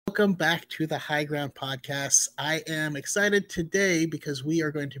welcome back to the High Ground Podcast. I am excited today because we are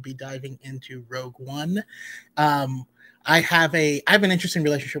going to be diving into Rogue One. Um, I have an interesting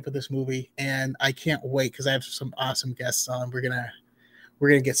relationship with this movie, and I can't wait because I have some awesome guests on. We're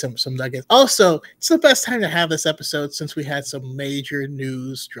gonna get some nuggets. Also, it's the best time to have this episode since we had some major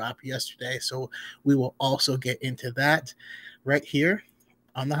news drop yesterday. So we will also get into that right here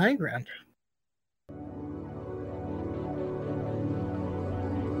on the High Ground.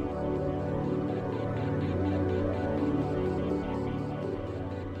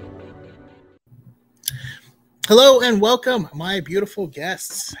 Hello and welcome, my beautiful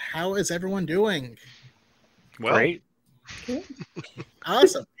guests. How is everyone doing? Well, Great.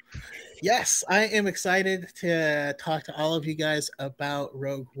 Awesome. Yes, I am excited to talk to all of you guys about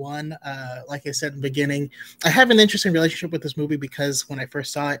Rogue One. Like I said in the beginning, I have an interesting relationship with this movie because when I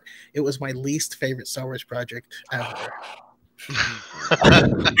first saw it, it was my least favorite Star Wars project ever.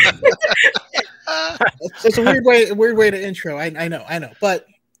 It's a weird way to intro. I know, but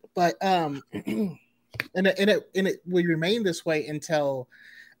and it will remain this way until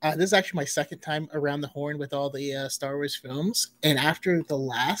this is actually my second time around the horn with all the Star Wars films. And after the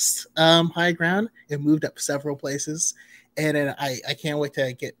last High Ground, it moved up several places. And I can't wait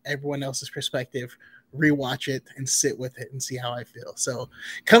to get everyone else's perspective, rewatch it, and sit with it and see how I feel. So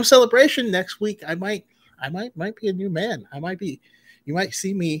come Celebration next week, I might be a new man. You might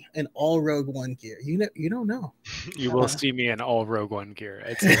see me in all Rogue One gear. You don't know. You will see me in all Rogue One gear.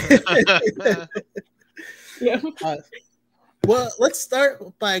 Yeah. Well, let's start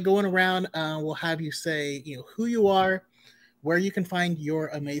by going around. We'll have you say, who you are, where you can find your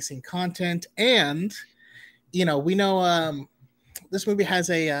amazing content, and we know this movie has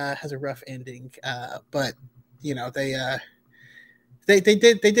a rough ending, but they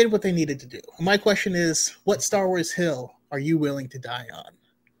did what they needed to do. My question is, what Star Wars hill are you willing to die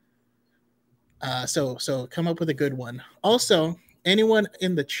on? So come up with a good one. Also, anyone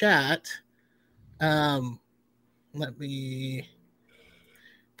in the chat, let me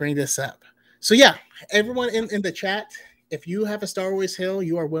bring this up. So yeah, everyone in the chat, if you have a Star Wars hill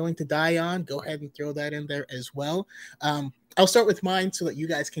you are willing to die on, go ahead and throw that in there as well. I'll start with mine so that you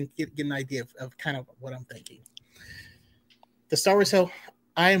guys can get an idea of kind of what I'm thinking. The Star Wars hill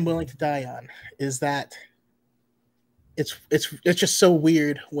I am willing to die on is that it's just so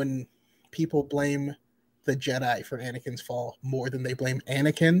weird when people blame the Jedi for Anakin's fall more than they blame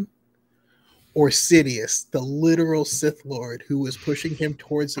Anakin or Sidious, the literal Sith Lord who was pushing him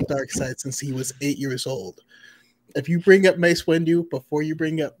towards the dark side since he was 8 years old. If you bring up Mace Windu before you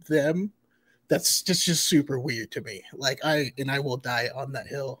bring up them, that's just super weird to me. Like I will die on that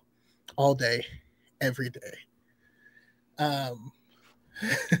hill all day, every day.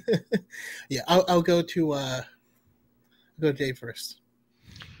 Yeah, I'll go to Dave first.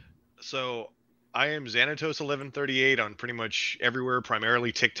 So I am Xanatos1138 on pretty much everywhere,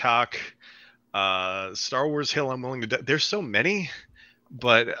 primarily TikTok. Star Wars hill I'm willing to die. There's so many,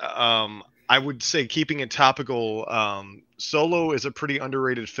 but I would say keeping it topical, Solo is a pretty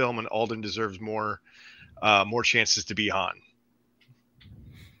underrated film, and Alden deserves more chances to be Han.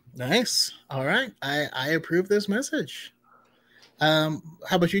 Nice. All right, I approve this message. How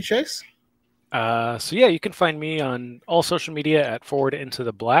about you, Chase? So yeah, you can find me on all social media at Forward Into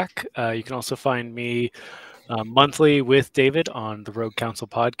the Black. You can also find me monthly with David on the Rogue Council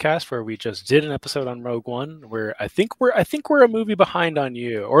podcast, where we just did an episode on Rogue One, where I think we're a movie behind on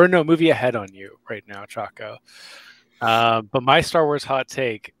you, or no, movie ahead on you right now, Chaco. But my Star Wars hot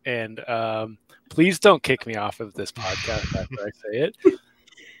take, and please don't kick me off of this podcast after I say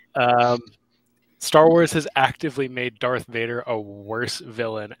it. Star Wars has actively made Darth Vader a worse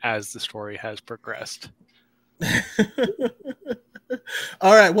villain as the story has progressed.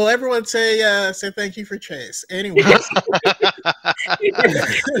 All right. Well, everyone say thank you for Chase. Anyway.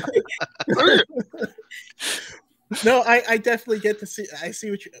 No, I definitely get to see. I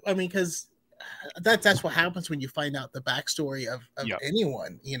see what you. I mean, because that's what happens when you find out the backstory of Yep.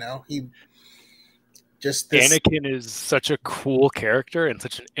 anyone. He just Anakin is such a cool character and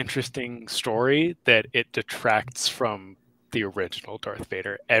such an interesting story that it detracts from the original Darth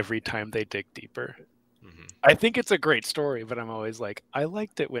Vader every time they dig deeper. Mm-hmm. I think it's a great story, but I'm always like, I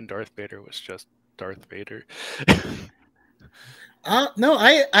liked it when Darth Vader was just Darth Vader. No,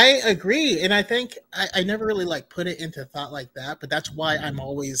 I agree, and I think I never really put it into thought like that, but that's why I'm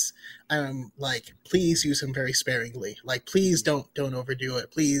like, please use him very sparingly. Like, please don't overdo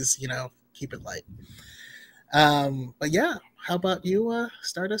it. Please, keep it light. But yeah, how about you,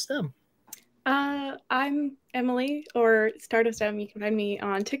 Stardust M? I'm Emily, or Stardust M. You can find me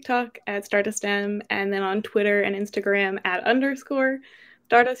on TikTok at Stardust M, and then on Twitter and Instagram at _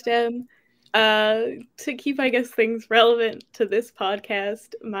 Stardust M. To keep, I guess, things relevant to this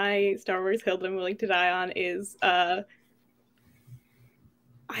podcast, my Star Wars hill that I'm willing to die on is I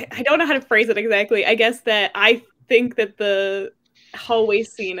don't know how to phrase it exactly. I guess that I think that the hallway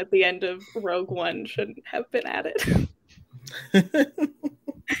scene at the end of Rogue One shouldn't have been added.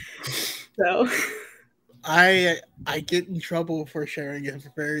 So I get in trouble for sharing a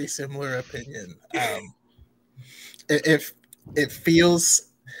very similar opinion. It feels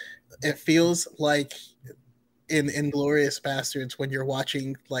like in Inglourious Bastards when you're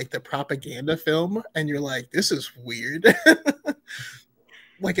watching like the propaganda film and you're like, this is weird.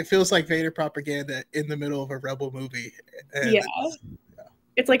 Like it feels like Vader propaganda in the middle of a Rebel movie. And yeah.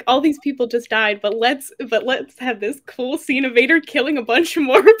 It's like all these people just died, but let's have this cool scene of Vader killing a bunch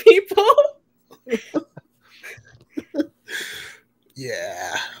more people.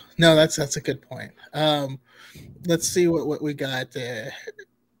 Yeah. No, that's a good point. Let's see what we got.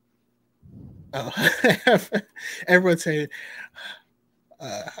 Everyone's saying.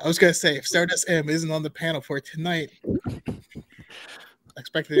 I was gonna say if Stardust M isn't on the panel for tonight, I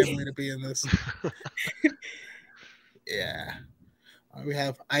expected Emily to be in this. Yeah. We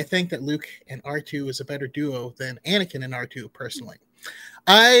have. I think that Luke and R2 is a better duo than Anakin and R2. Personally,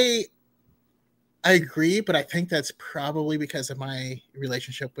 I agree, but I think that's probably because of my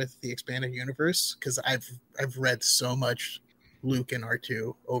relationship with the expanded universe. Because I've read so much Luke and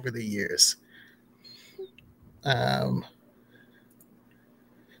R2 over the years.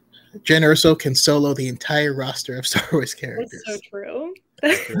 Jen Erso can solo the entire roster of Star Wars characters. That's so true.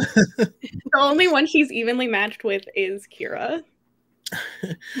 The only one she's evenly matched with is Kira.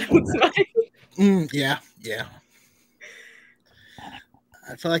 Yeah.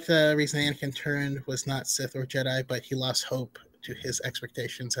 I feel like the reason Anakin turned was not Sith or Jedi, but he lost hope to his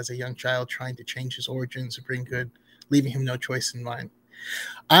expectations as a young child, trying to change his origins and bring good, leaving him no choice in mind.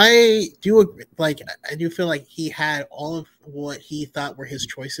 I do agree, I do feel like he had all of what he thought were his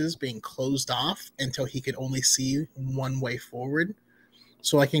choices being closed off until he could only see one way forward.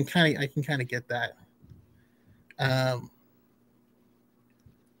 So I can kind of get that. And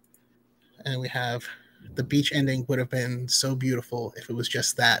we have the beach ending would have been so beautiful if it was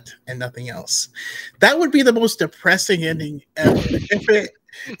just that and nothing else. That would be the most depressing ending ever. If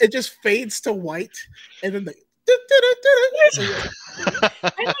it just fades to white and then I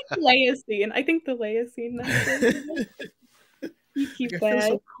like the Leia scene. I think the Leia scene. You keep that. I feel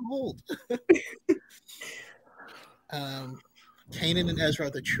so cold. Kanan and Ezra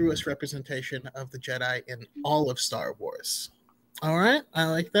are the truest representation of the Jedi in all of Star Wars. All right, I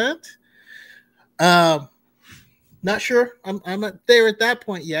like that. Not sure I'm not there at that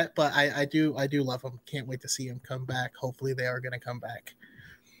point yet, but I do love them. Can't wait to see them come back. Hopefully they are going to come back.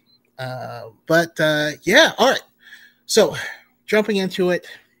 Yeah, all right. So jumping into it,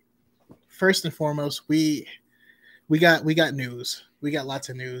 first and foremost, we got news. We got lots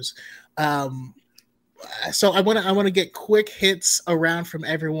of news. So I want to get quick hits around from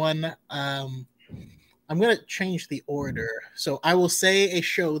everyone. I'm going to change the order. So I will say a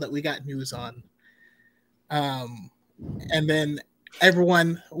show that we got news on. And then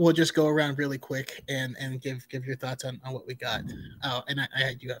everyone will just go around really quick and give your thoughts on what we got. Oh, and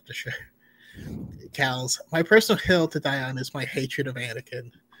I do have to share. Cal's, my personal hill to die on is my hatred of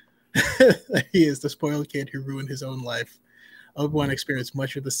Anakin. He is the spoiled kid who ruined his own life. Obi-Wan experienced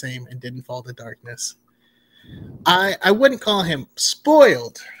much of the same and didn't fall to darkness. I wouldn't call him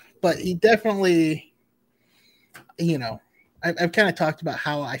spoiled, but he definitely, I've kind of talked about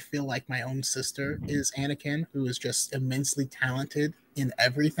how I feel like my own sister is Anakin, who is just immensely talented in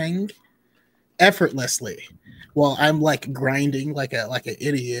everything, effortlessly, while I'm like grinding like an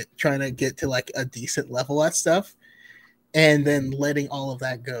idiot trying to get to like a decent level at stuff, and then letting all of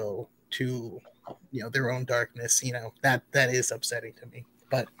that go to their own darkness. That is upsetting to me.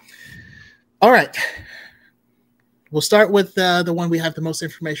 But all right, we'll start with the one we have the most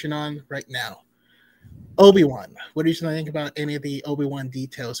information on right now. Obi-Wan. What do you think about any of the Obi-Wan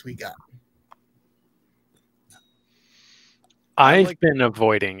details we got? I've been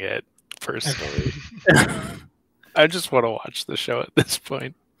avoiding it personally. I just want to watch the show at this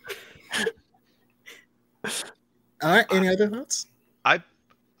point. All right. Any other thoughts? I've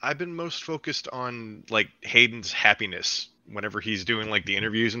been most focused on like Hayden's happiness whenever he's doing like the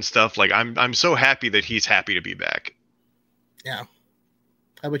interviews and stuff. Like I'm so happy that he's happy to be back. Yeah.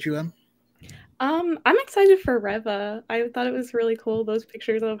 How about you, Em? I'm excited for Reva. I thought it was really cool, those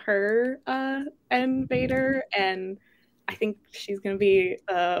pictures of her and Vader, and I think she's gonna be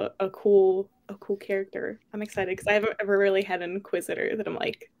a cool character. I'm excited because I haven't ever really had an Inquisitor that I'm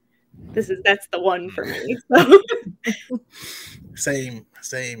like that's the one for me. So. Same.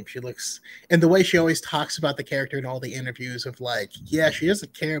 She looks, and the way she always talks about the character in all the interviews of like, yeah, she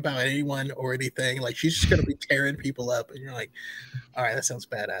doesn't care about anyone or anything. Like she's just gonna be tearing people up, and you're like, all right, that sounds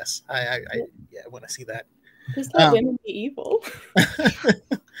badass. I want to see that. Just let women be evil.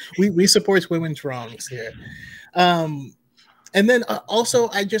 we support women's wrongs here. And then also,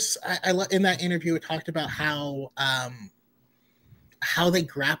 I in that interview, it talked about how they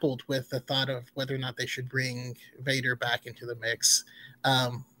grappled with the thought of whether or not they should bring Vader back into the mix.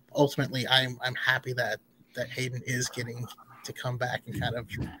 Ultimately, I'm happy that Hayden is getting to come back and kind of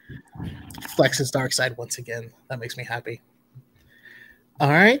flex his dark side once again. That makes me happy. All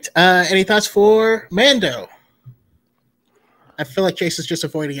right. Any thoughts for Mando? I feel like Chase is just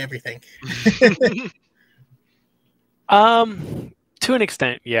avoiding everything. To an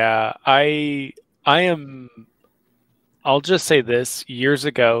extent, yeah. I am. I'll just say this: years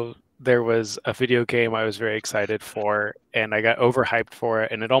ago, there was a video game I was very excited for, and I got overhyped for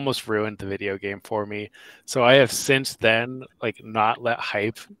it, and it almost ruined the video game for me. So I have since then, like, not let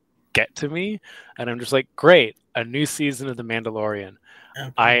hype get to me, and I'm just like, great, a new season of The Mandalorian.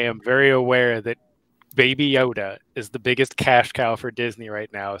 Okay. I am very aware that Baby Yoda is the biggest cash cow for Disney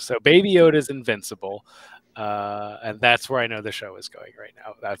right now. So Baby Yoda is invincible, and that's where I know the show is going right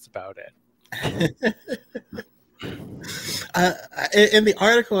now. That's about it. In the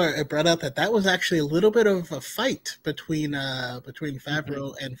article, it brought out that was actually a little bit of a fight between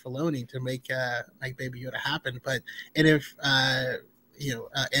Favreau and Filoni to make Baby Yoda happen. But if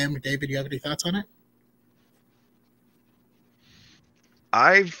David, you have any thoughts on it?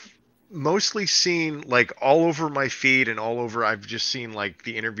 I've mostly seen, like, all over my feed and all over, I've just seen like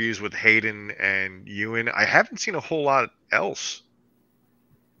the interviews with Hayden and Ewan. I haven't seen a whole lot else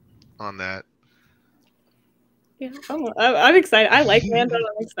on that. Yeah, I'm excited. I like Mando.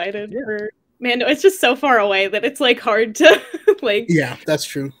 I'm excited for Mando. It's just so far away that it's like hard to like. Yeah, that's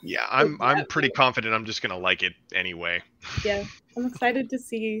true. Yeah, I'm pretty confident I'm just gonna like it anyway. Yeah, I'm excied to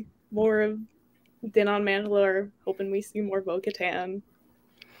see more of Din on Mandalore. Hoping we see more Bo-Katan.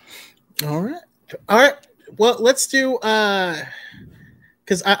 All right. Well, let's do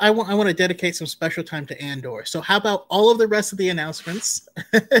because I want to dedicate some special time to Andor. So how about all of the rest of the announcements?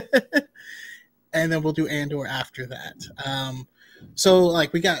 And then we'll do Andor after that. So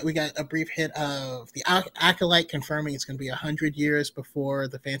like we got a brief hit of the Acolyte confirming it's going to be 100 years before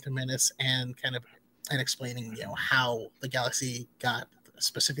the Phantom Menace, and explaining how the galaxy got,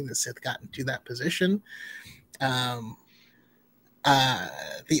 specifically the Sith, got into that position. The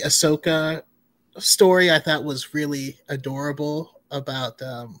Ahsoka story I thought was really adorable about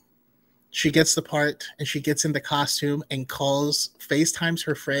she gets the part and she gets in the costume and FaceTimes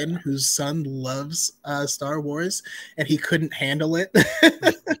her friend whose son loves Star Wars, and he couldn't handle it.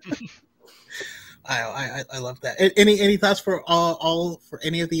 I love that. Any thoughts for all for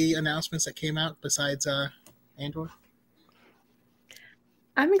any of the announcements that came out besides Andor?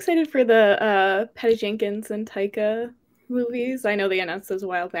 I'm excited for the Patty Jenkins and Taika movies. I know they announced those a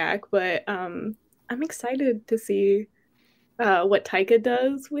while back, but I'm excited to see what Taika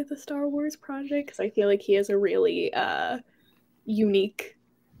does with the Star Wars project, because I feel like he has a really unique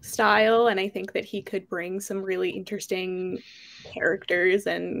style, and I think that he could bring some really interesting characters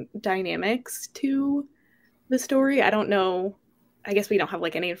and dynamics to the story. I don't know. I guess we don't have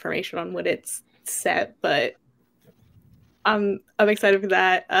like any information on what it's set, but I'm excited for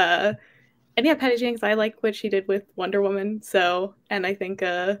that. And yeah, Patty Jenkins, I like what she did with Wonder Woman. So, and I think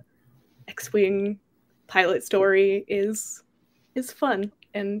X-Wing pilot story is fun,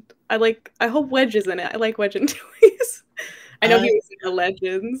 and I hope Wedge is in it. I like Wedge and Toys. I know he was in the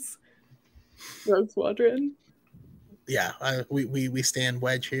Legends Rogue Squadron. Yeah, we stand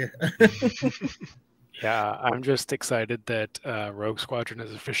Wedge here. Yeah, I'm just excited that Rogue Squadron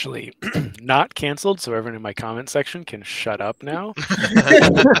is officially not canceled, so everyone in my comment section can shut up now.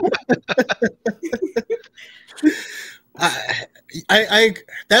 I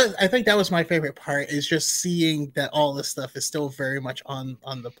think that was my favorite part, is just seeing that all this stuff is still very much on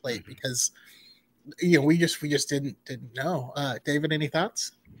the plate, because we just didn't know. David, any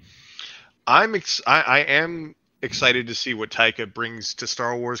thoughts? I am excited to see what Taika brings to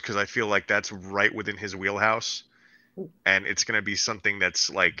Star Wars, because I feel like that's right within his wheelhouse, and it's going to be something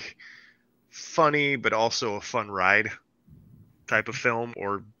that's like funny but also a fun ride type of film.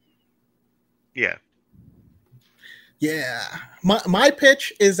 Or yeah. My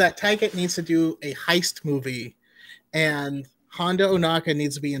pitch is that Taika needs to do a heist movie, and Hondo Ohnaka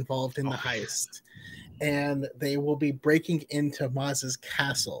needs to be involved in the heist, and they will be breaking into Maz's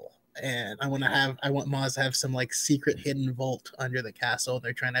castle. and I want Maz to have some like secret hidden vault under the castle.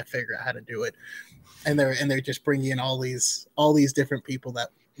 They're trying to figure out how to do it, and they're just bringing in all these different people that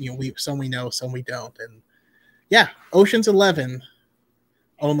some we know, some we don't, and yeah, Ocean's 11.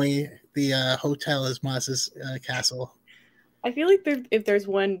 Only the hotel is Maz's castle. I feel like if there's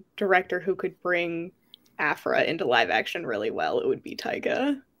one director who could bring Aphra into live action really well, it would be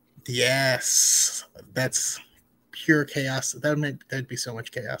Taika. Yes, that's pure chaos. That'd be so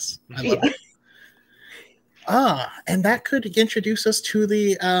much chaos. I love it. And that could introduce us to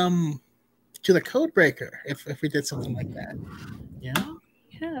the Codebreaker if we did something like that. Yeah,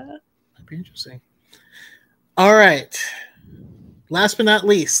 that'd be interesting. All right. Last but not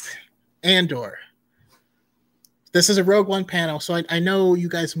least, Andor. This is a Rogue One panel, so I know you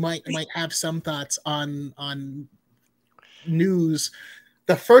guys might have some thoughts on news.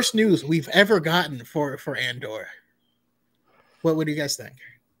 The first news we've ever gotten for Andor. What do you guys think?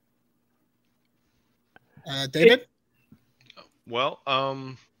 David? Well,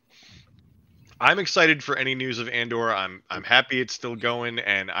 I'm excited for any news of Andor. I'm happy it's still going,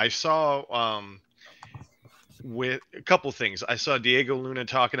 and I saw with a couple things. I saw Diego Luna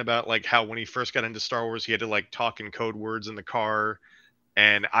talking about like how when he first got into Star Wars, he had to like talk in code words in the car.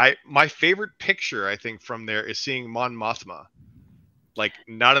 And my favorite picture, I think, from there is seeing Mon Mothma, like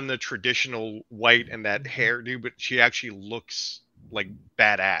not in the traditional white and that hairdo, but she actually looks like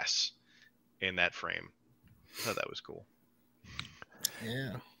badass in that frame. I thought that was cool.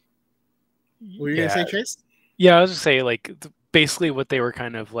 Yeah. What were you gonna say, Chase? Yeah, I was gonna say like basically what they were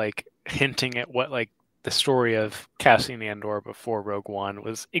kind of like hinting at what like the story of Cassian Andor before Rogue One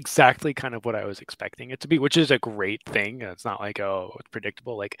was exactly kind of what I was expecting it to be, which is a great thing. It's not like, oh, it's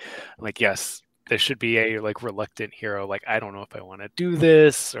predictable. Like yes, this should be a like reluctant hero. Like, I don't know if I want to do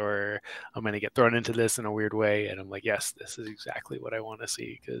this or I'm going to get thrown into this in a weird way. And I'm like, yes, this is exactly what I want to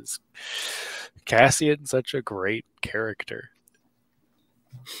see because Cassian's such a great character.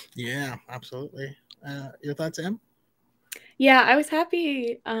 Yeah, absolutely. Your thoughts, Em? Yeah, I was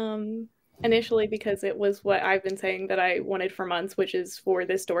happy initially because it was what I've been saying that I wanted for months, which is for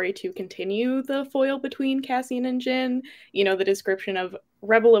this story to continue the foil between Cassian and Jyn. The description of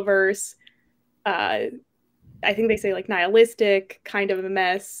rebel-averse, I think they say like nihilistic, kind of a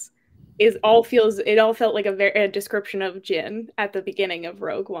mess. It all felt like a description of Jyn at the beginning of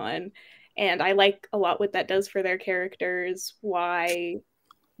Rogue One, and I like a lot what that does for their characters. Why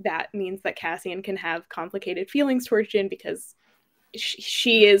that means that Cassian can have complicated feelings towards Jyn because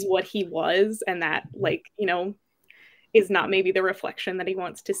she is what he was, and that is not maybe the reflection that he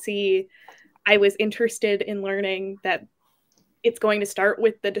wants to see. I was interested in learning that it's going to start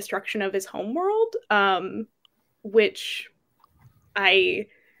with the destruction of his homeworld, which I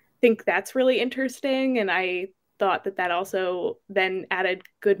think that's really interesting, and I thought that also then added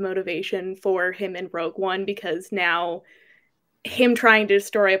good motivation for him in Rogue One, because now him trying to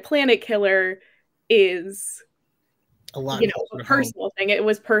destroy a planet killer is a lot, a personal thing. It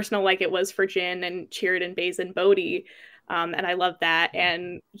was personal, like it was for Jyn and Sheridan, Baze, and Bodhi, and I love that.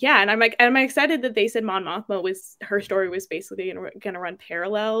 And yeah, and I'm excited that they said Mon Mothma her story was basically going to run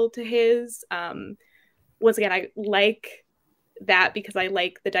parallel to his. Once again, I like that because I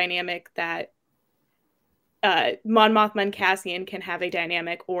like the dynamic that Mon Mothma and Cassian can have a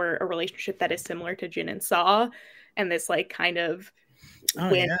dynamic or a relationship that is similar to Jyn and Saw, and this like kind of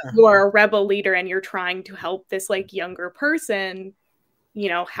you're a rebel leader and you're trying to help this like younger person,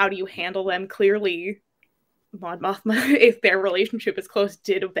 how do you handle them? Clearly Mon Mothma, if their relationship is close,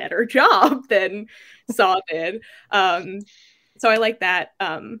 did a better job than Saw did. So I like that.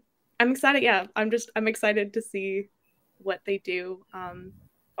 I'm excited. Yeah, I'm excited to see what they do.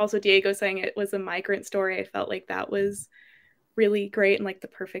 Also, Diego saying it was a migrant story, I felt like that was really great and like the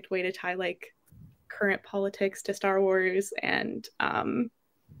perfect way to tie like current politics to Star Wars, and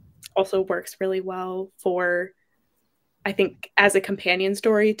also works really well for, I think, as a companion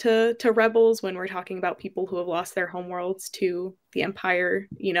story to Rebels, when we're talking about people who have lost their homeworlds to the Empire.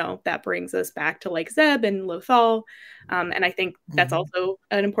 That brings us back to like Zeb and Lothal, and I think that's also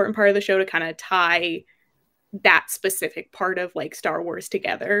an important part of the show to kind of tie that specific part of like Star Wars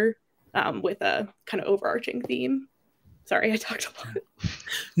together with a kind of overarching theme. Sorry, I talked a lot.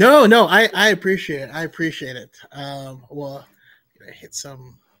 No, I appreciate it. I appreciate it. Well, I hit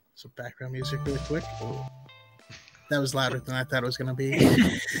some background music really quick. Ooh. That was louder than I thought it was going to be.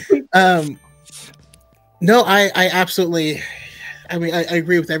 No, I absolutely. I mean, I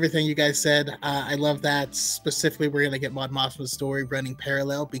agree with everything you guys said. I love that specifically we're going to get Mon Mothma's story running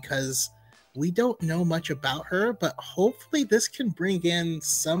parallel, because we don't know much about her, but hopefully this can bring in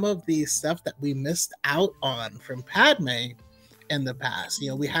some of the stuff that we missed out on from Padme in the past.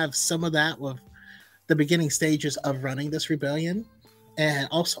 We have some of that with the beginning stages of running this rebellion. And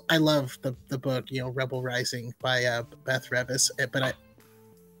also, I love the book, Rebel Rising by Beth Revis.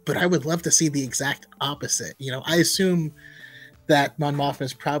 But I would love to see the exact opposite. I assume that Mon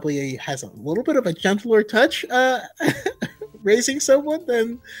Mothma probably has a little bit of a gentler touch raising someone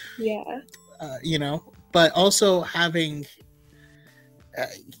than, but also having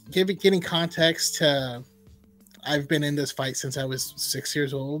getting context to I've been in this fight since I was 6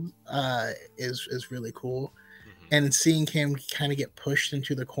 years old is really cool. And seeing him kind of get pushed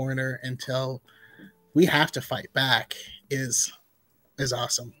into the corner until we have to fight back is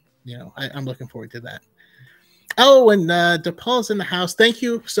awesome. I'm looking forward to that. Oh, and DePaul's in the house. Thank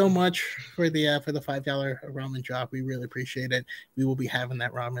you so much for the $5 ramen drop. We really appreciate it. We will be having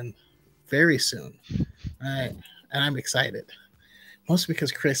that ramen very soon. All right, and I'm excited, mostly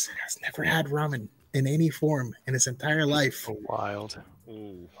because Chris has never had ramen in any form in his entire life. So wild.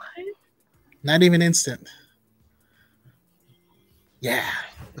 What? Not even instant. Yeah.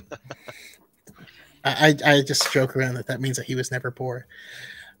 I just joke around that means that he was never poor.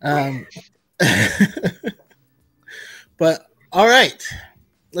 But all right,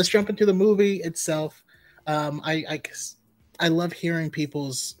 let's jump into the movie itself. I love hearing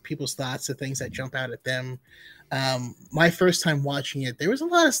people's thoughts, the things that jump out at them. My first time watching it, there was a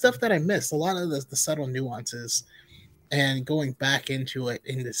lot of stuff that I missed, a lot of the subtle nuances, and going back into it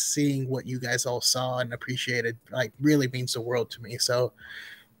and seeing what you guys all saw and appreciated, really means the world to me. So,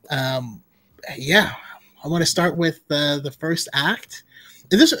 yeah, I want to start with the first act.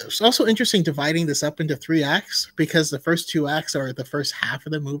 This is also interesting, dividing this up into 3 acts, because the first 2 acts are the first half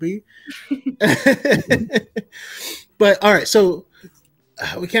of the movie. But all right, so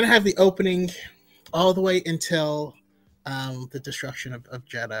we kind of have the opening all the way until the destruction of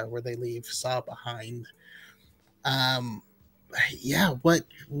Jeddah, where they leave Saw behind. Yeah, what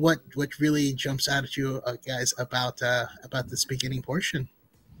really jumps out at you guys about this beginning portion?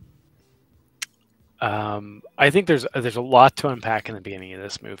 I think there's a lot to unpack in the beginning of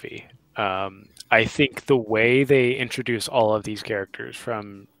this movie. I think the way they introduce all of these characters,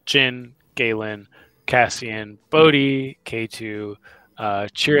 from Jyn, Galen, Cassian, Bodhi, K2,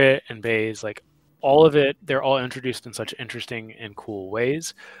 Chirrut, and Baze, all of it, they're all introduced in such interesting and cool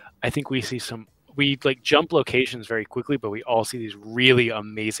ways. I think we jump locations very quickly, but we all see these really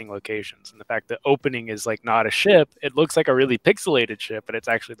amazing locations. And the fact that opening is not a ship, it looks like a really pixelated ship, but it's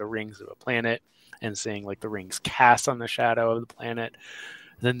actually the rings of a planet, and seeing the rings cast on the shadow of the planet.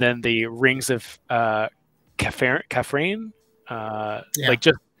 And then the rings of Kafrene,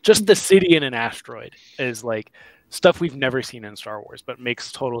 just the city in an asteroid is stuff we've never seen in Star Wars, but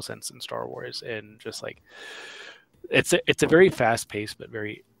makes total sense in Star Wars. And just it's a very fast paced but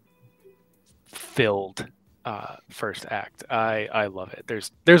very filled first act. I love it.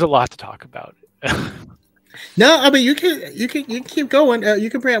 There's a lot to talk about. No, I mean you can keep going. You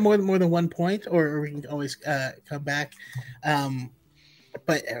can bring up more than 1 point, or we can always come back.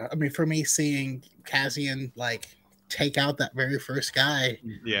 But I mean, for me, seeing Cassian take out that very first guy,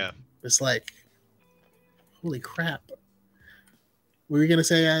 it's holy crap. What were you gonna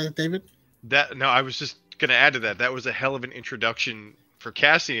say, David? I was just gonna add to that. That was a hell of an introduction for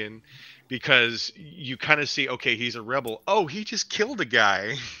Cassian, because you kind of see, okay, he's a rebel. Oh, he just killed a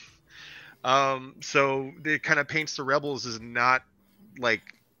guy. So it kind of paints the rebels as not like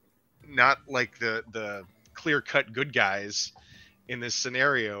the clear-cut good guys in this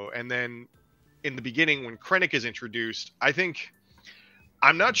scenario. And then in the beginning, when Krennic is introduced,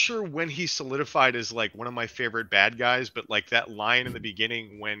 I'm not sure when he solidified as one of my favorite bad guys, but that line in the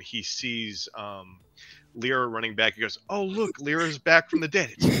beginning when he sees Lyra running back, he goes, "Oh, look, Lyra's back from the dead.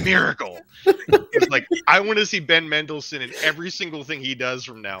 It's a miracle." It's I want to see Ben Mendelsohn in every single thing he does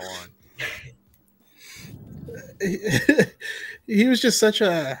from now on. He was just such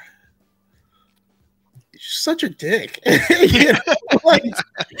a dick.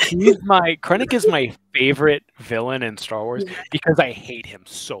 Krennic is my favorite villain in Star Wars because I hate him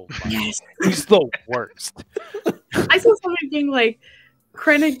so much. Yes. He's the worst. I saw somebody being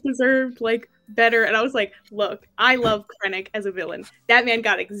Krennic deserved better, and I was look, I love Krennic as a villain. That man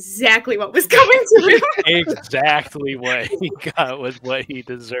got exactly what was coming to him. Exactly what he got was what he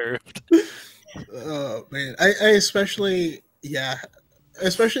deserved. Oh man, I especially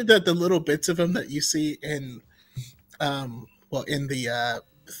the little bits of him that you see in in the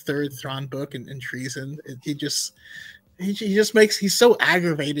third Thrawn book in Treason. He's so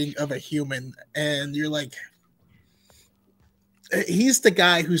aggravating of a human, and you're he's the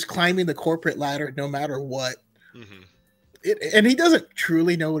guy who's climbing the corporate ladder no matter what. Mm-hmm. And he doesn't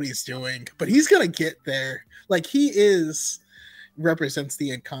truly know what he's doing, but he's gonna get there. He is represents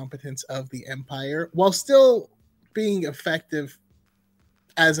the incompetence of the Empire while still being effective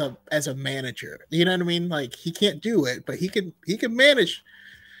as a manager. You know what I mean? Like, he can't do it, but he can manage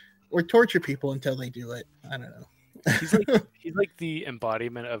or torture people until they do it. I don't know. He's like the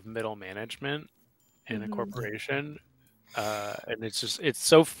embodiment of middle management in a corporation. And it's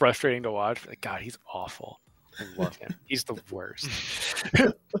so frustrating to watch. Like, God, he's awful. I love him. He's the worst.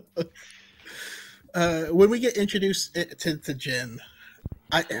 When we get introduced to Jyn,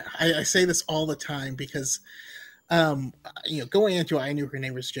 I say this all the time because, going into it, I knew her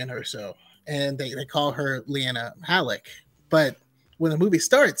name was Jyn Erso, and they call her Lyanna Halleck. But when the movie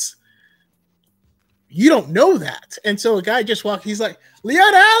starts, you don't know that. And so a guy just walked, he's like,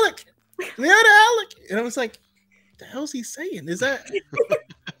 Lyanna Halleck! Lyanna Halleck! And I was like, the hell's he saying? Is that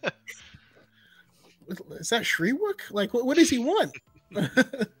Shriwook? Like, what does he want?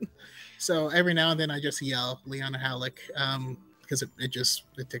 So every now and then I just yell Lyanna Halleck because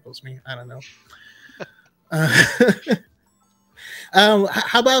it tickles me. I don't know.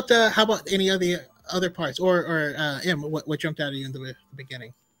 How about any other parts or Em, what jumped out at you in the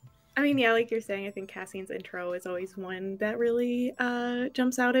beginning? I mean, yeah, like you're saying, I think Cassian's intro is always one that really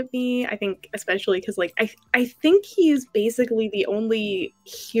jumps out at me. I think especially because, like, I think he's basically the only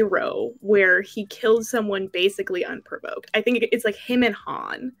hero where he kills someone basically unprovoked. I think it's like him and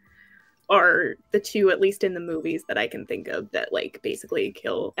Han are the two, at least in the movies, that I can think of that, like, basically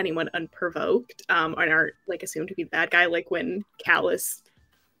kill anyone unprovoked and are, like, assumed to be the bad guy, like when Callus,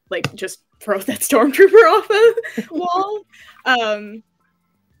 like, just throws that stormtrooper off a wall.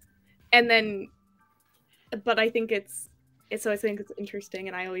 And then, but I think I think it's interesting,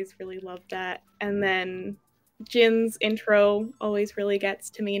 and I always really loved that. And then Jyn's intro always really gets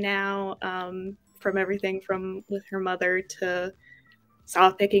to me now, from everything from with her mother to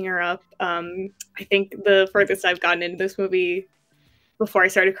Saw picking her up. I think the furthest I've gotten into this movie before I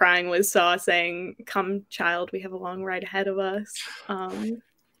started crying was Saw saying, "Come, child, we have a long ride ahead of us."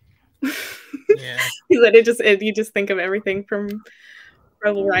 Yeah. You just think of everything from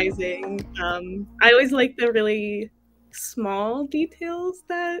Rebel Rising. I always like the really small details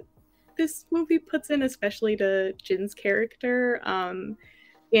that this movie puts in, especially to Jyn's character.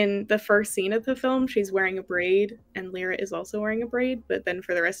 In the first scene of the film, she's wearing a braid, and Lyra is also wearing a braid, but then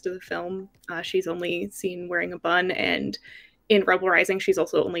for the rest of the film, she's only seen wearing a bun, and in Rebel Rising, she's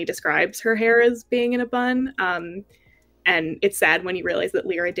also only describes her hair as being in a bun. And it's sad when you realize that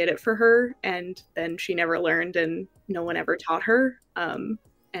Lyra did it for her, and then she never learned, and no one ever taught her.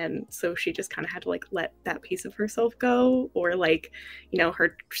 And so she just kind of had to, like, let that piece of herself go, or, like,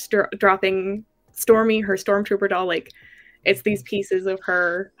 her dropping Stormy, her stormtrooper doll, like, it's these pieces of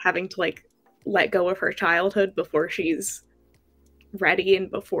her having to, like, let go of her childhood before she's ready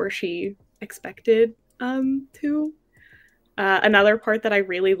and before she expected to. Another part that I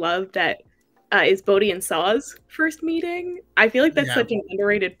really loved that is Bodhi and Saw's first meeting. I feel like that's such an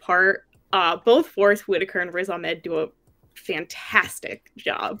underrated part. Both Forrest Whitaker and Riz Ahmed do a fantastic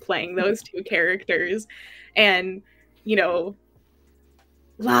job playing those two characters, and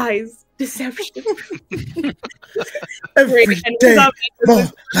lies, deception, every day more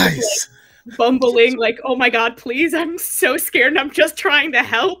lies, bumbling, like, oh my god, please, I'm so scared and I'm just trying to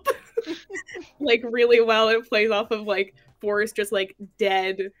help. Like, really well. It plays off of, like, Forrest just, like,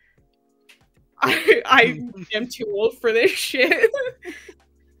 dead, I am too old for this shit.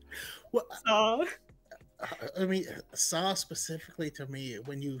 Well, I mean, Saw specifically, to me,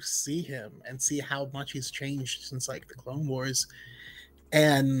 when you see him and see how much he's changed since, like, the Clone Wars,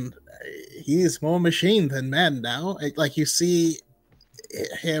 and he's more machine than man now. Like, you see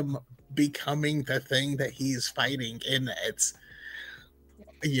him becoming the thing that he's fighting, and it's,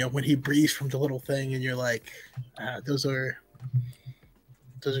 when he breathes from the little thing, and you're like, those are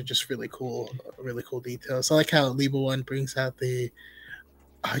just really cool details. I like how Liba One brings out the,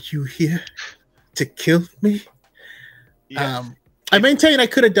 "Are you here to kill me?" Yeah. I maintain I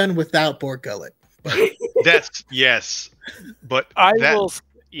could have done without Borg Gullet. That's yes, but will.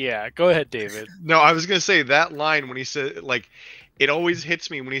 Yeah, go ahead, David. No, I was gonna say that line when he said, like, it always hits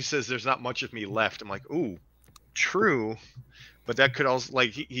me when he says, "There's not much of me left." I'm like, ooh, true, but that could also,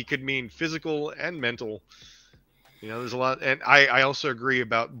 like, he could mean physical and mental. There's a lot, and I also agree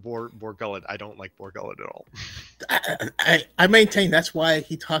about Borg Gullet. I don't like Borg Gullet at all. I maintain that's why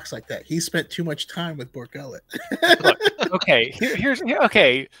he talks like that. He spent too much time with Borg Gullet. Look, okay, here's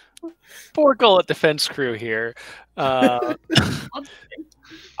Borg Gullet defense crew here. I'll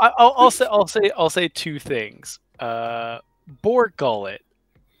say two things. Borg Gullet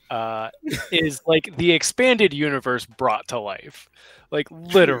is like the expanded universe brought to life, like,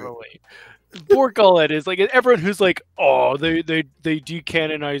 literally. Borg Gullet is like everyone who's like, oh, they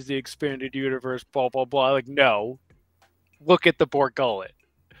decanonized the expanded universe, blah blah blah. Like, no, look at the Borg Gullet.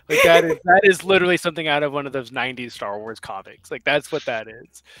 Like that is literally something out of one of those '90s Star Wars comics. Like that's what that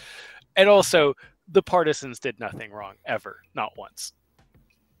is. And also, the Partisans did nothing wrong ever, not once.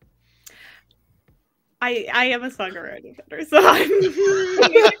 I am a Sagarera defender, so I'm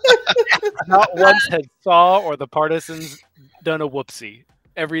not once had Saw or the Partisans done a whoopsie.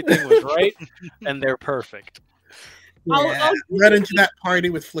 Everything was right, and they're perfect. Yeah, right into that party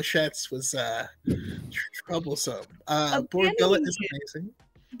with flechettes was troublesome. Borg Gullet is amazing.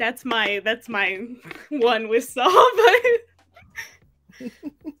 That's my one with Saw, but I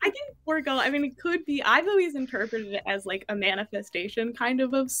think Borg Gullet, I mean, it could be. I've always interpreted it as like a manifestation kind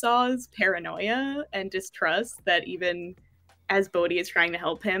of Saw's paranoia and distrust that even as Bodhi is trying to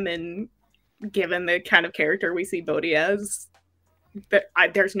help him, and given the kind of character we see Bodhi as,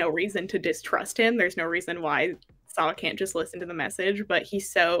 there's no reason to distrust him. There's no reason why Saw can't just listen to the message, but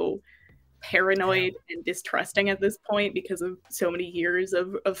he's so paranoid and distrusting at this point because of so many years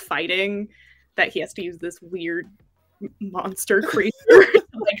of fighting that he has to use this weird monster creature to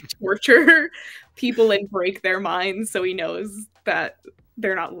like torture people and break their minds so he knows that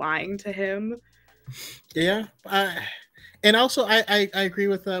they're not lying to him. Yeah. And also I agree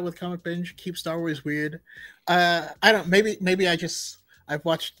with Comic Binge. Keep Star Wars weird. I don't maybe I've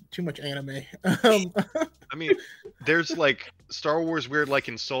watched too much anime. I mean, there's like Star Wars weird, like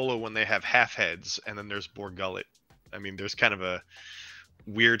in Solo when they have half heads, and then there's Borg Gullet. I mean, there's kind of a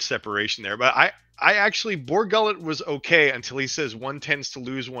weird separation there. But I actually, Borg Gullet was okay until he says one tends to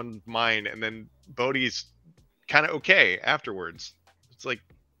lose one mind, and then Bodhi's kind of okay afterwards. It's like,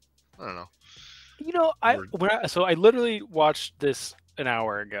 I don't know. You know, I literally watched this an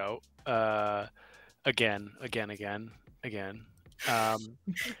hour ago. Again.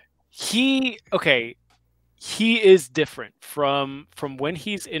 He is different from when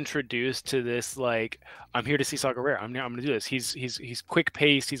he's introduced to this, like, I'm here to see Saw Gerrera. I'm going to do this. He's quick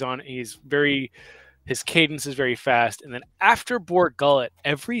paced. His cadence is very fast. And then after Borg Gullet,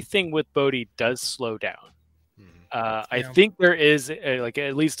 everything with Bodhi does slow down. I think there is like,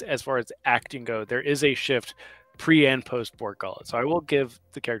 at least as far as acting go, there is a shift pre and post Borg Gullet. So I will give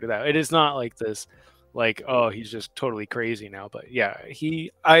the character that. It is not like this, like, oh, he's just totally crazy now. But yeah,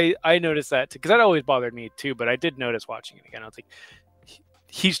 I noticed that because that always bothered me too. But I did notice watching it again. I was like,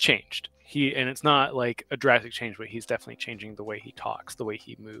 he's changed. And it's not like a drastic change, but he's definitely changing the way he talks, the way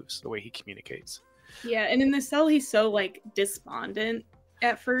he moves, the way he communicates. Yeah, and in the cell, he's so like despondent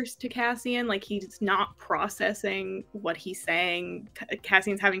at first to Cassian, like he's not processing what he's saying.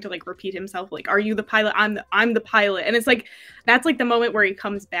 Cassian's having to like repeat himself, like, "Are you the pilot? I'm the pilot." And it's like that's like the moment where he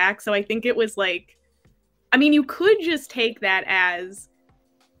comes back. So I think it was like, I mean, you could just take that as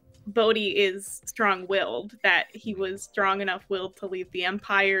Bodhi is strong-willed, that he was strong enough willed to leave the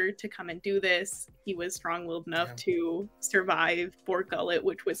Empire to come and do this. He was strong-willed enough to survive Borg Gullet,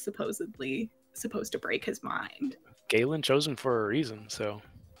 which was supposedly supposed to break his mind. Galen chosen for a reason, so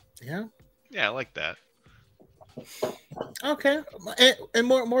yeah, I like that. Okay, and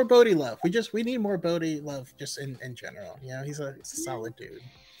more Bodhi love. We need more Bodhi love just in general. You know, he's a solid dude.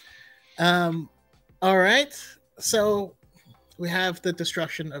 All right, so we have the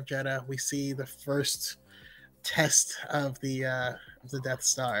destruction of Jedha. We see the first test of the Death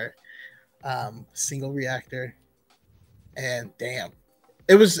Star, single reactor, and damn,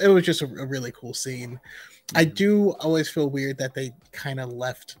 it was just a really cool scene. I do always feel weird that they kind of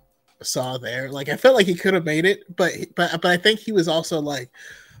left Saw there. Like, I felt like he could have made it, but I think he was also like,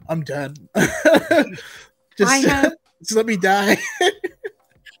 I'm done. just let me die.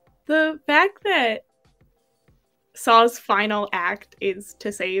 The fact that Saw's final act is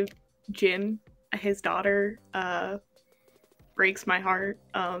to save Jin, his daughter, breaks my heart.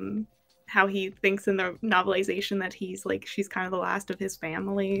 How he thinks in the novelization that she's kind of the last of his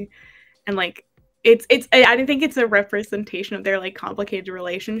family, and like I don't think it's a representation of their like complicated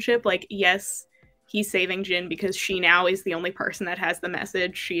relationship. Like, yes, he's saving Jin because she now is the only person that has the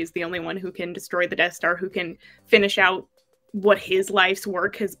message. She is the only one who can destroy the Death Star, who can finish out what his life's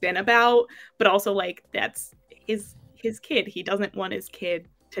work has been about. But also, like, that's his kid. He doesn't want his kid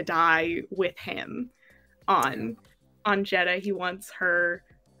to die with him on Jedha. He wants her.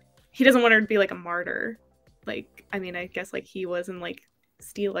 He doesn't want her to be like a martyr. Like, I mean, I guess like he was, and like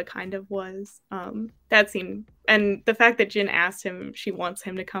Steela kind of was. That scene, and the fact that Jin asked him, she wants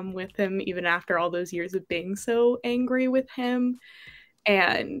him to come with him even after all those years of being so angry with him.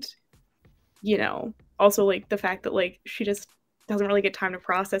 And, you know, also like the fact that like she just doesn't really get time to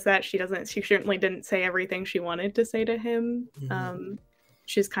process that. She certainly didn't say everything she wanted to say to him.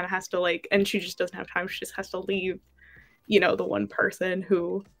 she just kind of has to like, and she just doesn't have time. She just has to leave, you know, the one person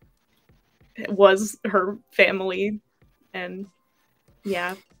who was her family. And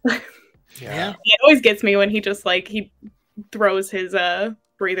yeah. Yeah. It always gets me when he just like, he throws his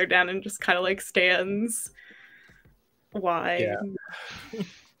breather down and just kind of like stands. Why? Yeah.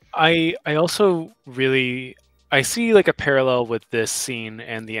 I also really, I see like a parallel with this scene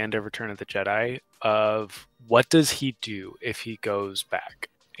and the end of Return of the Jedi of what does he do if he goes back?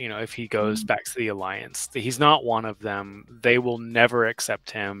 You know, if he goes back to the Alliance, he's not one of them. They will never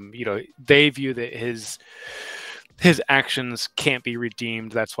accept him. You know, they view that his actions can't be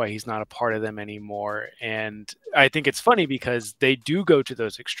redeemed. That's why he's not a part of them anymore. And I think it's funny because they do go to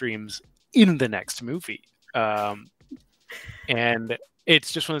those extremes in the next movie. And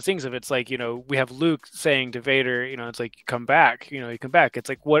it's just one of those things of, it's like, you know, we have Luke saying to Vader, you know, it's like, you come back, you know, you come back. It's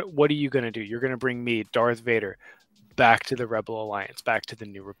like, what are you going to do? You're going to bring me, Darth Vader, back to the Rebel Alliance, back to the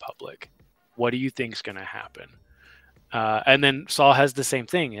New Republic. What do you think's going to happen? And then Saul has the same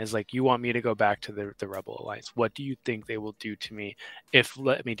thing, is like, you want me to go back to the Rebel Alliance. What do you think they will do to me if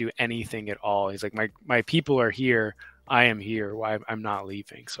let me do anything at all? He's like, my people are here. I am here. Why I'm not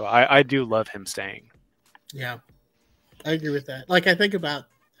leaving. So I do love him staying. Yeah. I agree with that. Like, I think about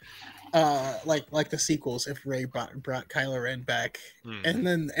like the sequels, if Rey brought Kylo Ren back,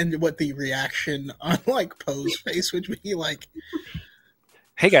 and what the reaction on like Poe's face would be like,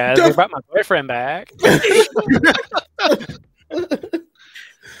 hey guys, we brought my boyfriend back.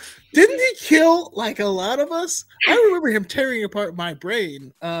 Didn't he kill like a lot of us? I remember him tearing apart my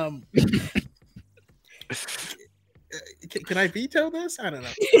brain. Can I veto this? I don't know.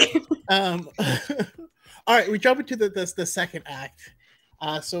 All right, we jump into the second act.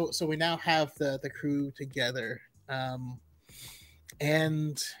 So we now have the crew together,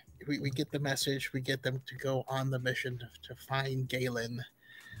 and we get the message. We get them to go on the mission to find Galen,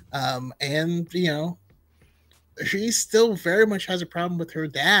 and you know, she still very much has a problem with her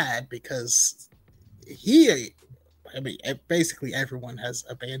dad because basically everyone has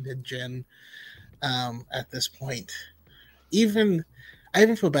abandoned Jyn at this point. I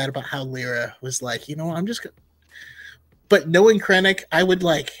even feel bad about how Lyra was like, you know, but knowing Krennic, I would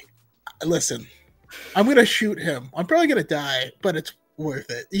like, listen, I'm going to shoot him. I'm probably going to die, but it's worth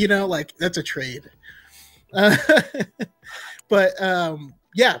it. You know, like, that's a trade. But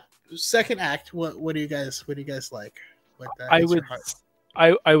yeah, second act, what do you guys like?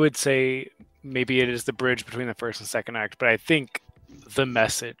 I would say maybe it is the bridge between the first and second act, but I think the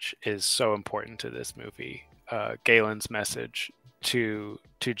message is so important to this movie. Galen's message to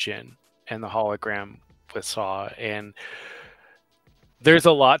Jyn and the hologram with Saw, and there's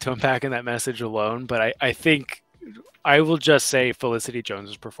a lot to unpack in that message alone, but I think I will just say Felicity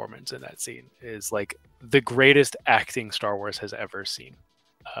Jones's performance in that scene is like the greatest acting Star Wars has ever seen.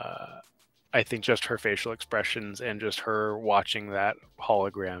 I think just her facial expressions and just her watching that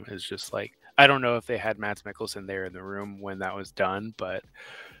hologram is just like, I don't know if they had Mads Mikkelsen there in the room when that was done, but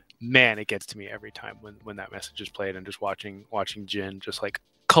man, it gets to me every time when that message is played, and just watching Jyn just like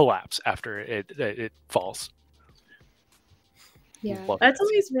collapse after it falls. Yeah, that's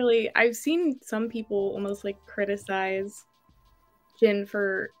always really, I've seen some people almost like criticize Jyn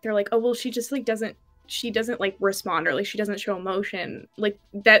for, they're like, oh well, she just like doesn't like respond, or like she doesn't show emotion, like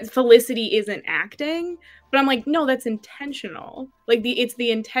that Felicity isn't acting. But I'm like, no, that's intentional. Like it's the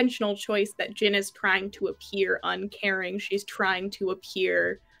intentional choice that Jyn is trying to appear uncaring. She's trying to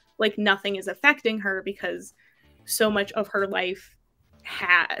appear like nothing is affecting her because so much of her life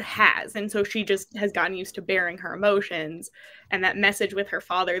has, and so she just has gotten used to bearing her emotions. And that message with her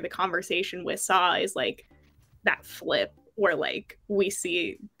father, the conversation with Saw, is like that flip where like we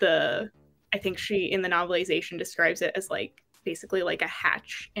see I think she in the novelization describes it as like basically like a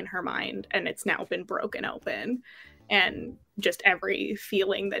hatch in her mind, and it's now been broken open, and just every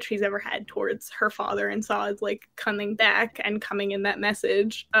feeling that she's ever had towards her father and Saw is like coming back and coming in that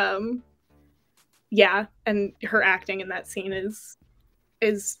message. Yeah, and her acting in that scene is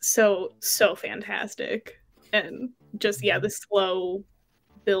so fantastic, and just the slow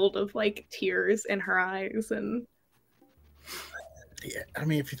build of like tears in her eyes. And yeah, I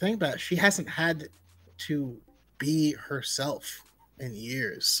mean, if you think about it, she hasn't had to be herself in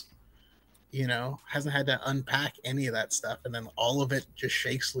years, you know, hasn't had to unpack any of that stuff, and then all of it just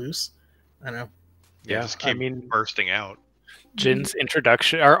shakes loose. I know. Yeah, just came bursting out. Jin's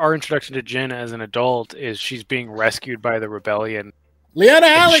introduction, our introduction to Jyn as an adult, is she's being rescued by the rebellion. Leona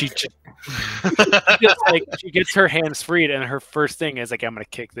Alec! She gets her hands freed, and her first thing is like, I'm going to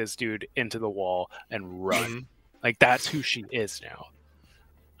kick this dude into the wall and run. Mm-hmm. Like, that's who she is now.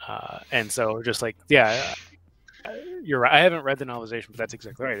 And so just like, yeah, you're right. I haven't read the novelization, but that's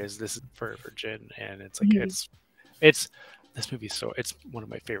exactly right. This is for Jin, and it's like it's this movie. So it's one of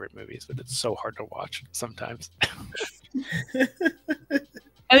my favorite movies, but it's so hard to watch sometimes. And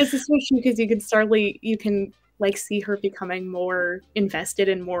it's especially because you can like see her becoming more invested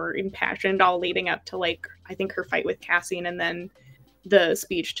and more impassioned, all leading up to like I think her fight with Cassian, and then the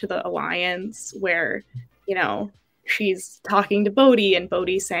speech to the Alliance, where she's talking to Bodhi, and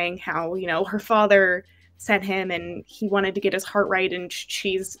Bodhi's saying how her father sent him and he wanted to get his heart right, and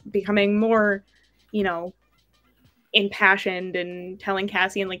she's becoming more impassioned and telling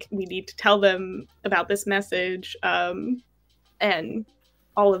Cassian like we need to tell them about this message, and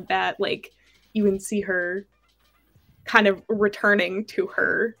all of that. Like you can see her kind of returning to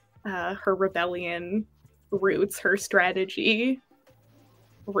her rebellion roots, her strategy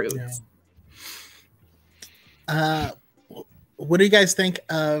roots. What do you guys think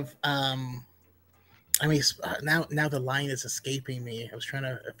of I mean, now the line is escaping me. I was trying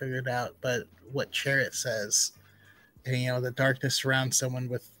to figure it out, but what Chirrut says, and, the darkness surrounds someone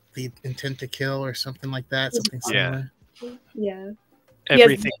with the intent to kill, or something like that. Something similar. Yeah.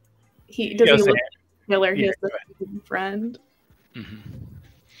 Everything. He doesn't look like a killer. He has a friend. Mm-hmm.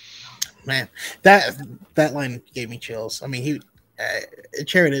 Man, that line gave me chills. I mean,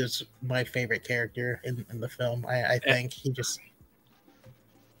 Chirrut is my favorite character in the film. I think he just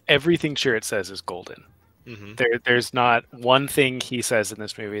everything Chirrut says is golden. Mm-hmm. There's not one thing he says in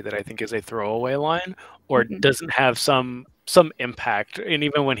this movie that I think is a throwaway line or doesn't have some impact. And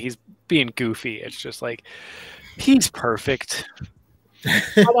even when he's being goofy, it's just like he's perfect.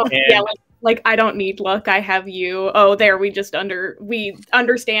 I don't need luck. I have you. Oh, there we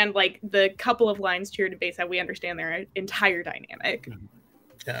understand like the couple of lines Chirrut and Baze have. We understand their entire dynamic.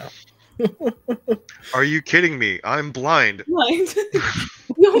 Yeah. Are you kidding me? I'm blind.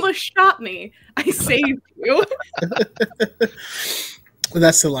 You almost shot me. I saved you.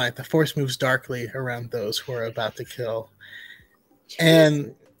 That's the line. The force moves darkly around those who are about to kill.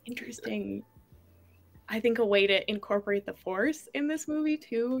 And interesting. I think a way to incorporate the force in this movie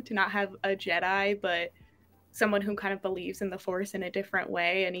too, to not have a Jedi, but someone who kind of believes in the force in a different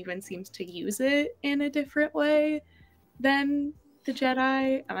way and even seems to use it in a different way than the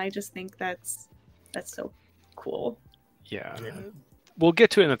Jedi. And I just think that's so cool. Yeah. We'll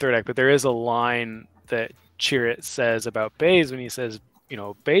get to it in the third act, but there is a line that Chirrut says about Baze when he says,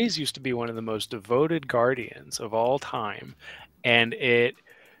 Baze used to be one of the most devoted guardians of all time. And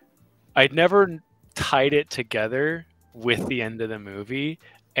I'd never tied it together with the end of the movie.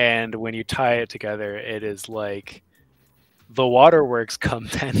 And when you tie it together, it is like the waterworks come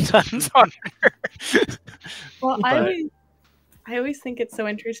 10 tons harder. Well, I always think it's so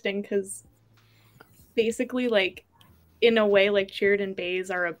interesting because basically, like, in a way, like, Chirrut and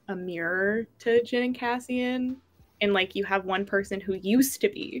Baze are a mirror to Jin and Cassian. And, like, you have one person who used to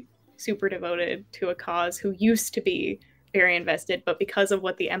be super devoted to a cause, who used to be very invested, but because of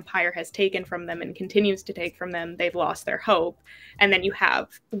what the Empire has taken from them and continues to take from them, they've lost their hope. And then you have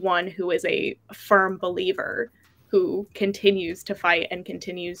one who is a firm believer who continues to fight and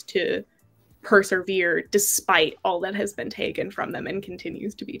continues to persevere despite all that has been taken from them and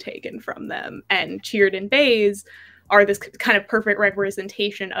continues to be taken from them. And Chirrut and Baze are this kind of perfect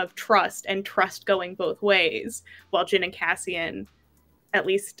representation of trust and trust going both ways, while Jin and Cassian, at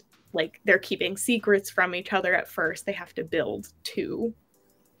least, like, they're keeping secrets from each other at first. They have to build to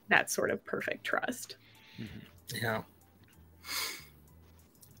that sort of perfect trust. Yeah.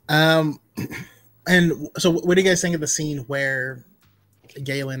 And so what do you guys think of the scene where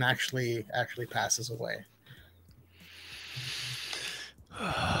Galen actually passes away?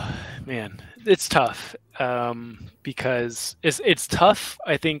 Man, it's tough because it's tough,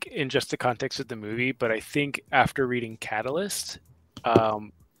 I think, in just the context of the movie. But I think after reading Catalyst,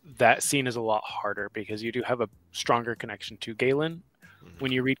 that scene is a lot harder because you do have a stronger connection to Galen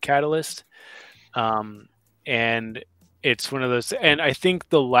when you read Catalyst. And it's one of those, and I think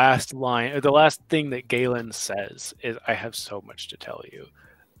the last thing that Galen says is, "I have so much to tell you,"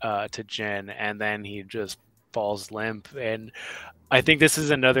 to Jin, and then he just falls limp. And I think this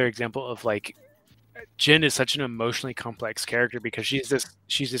is another example of, like, Jin is such an emotionally complex character because she's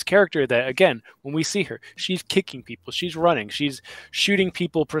this character that, again, when we see her, she's kicking people, she's running, she's shooting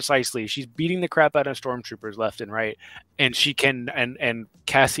people precisely, she's beating the crap out of stormtroopers left and right, and she can and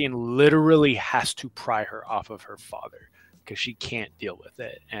Cassian literally has to pry her off of her father because she can't deal with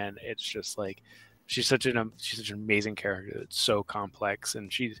it. And it's just like she's such an amazing character that's so complex.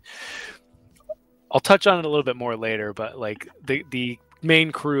 And I'll touch on it a little bit more later, but like the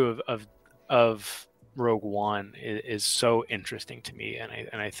main crew of Rogue One is so interesting to me,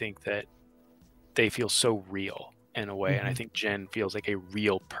 and I think that they feel so real in a way. And I think Jyn feels like a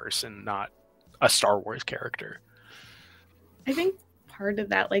real person, not a Star Wars character. I think part of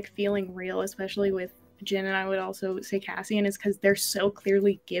that, like, feeling real, especially with Jyn, and I would also say Cassian, is because they're so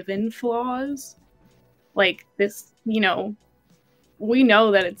clearly given flaws. Like, this, you know, we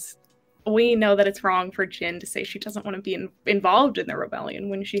know that it's wrong for Jyn to say she doesn't want to be involved in the rebellion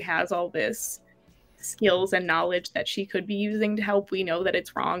when she has all this skills and knowledge that she could be using to help. We know that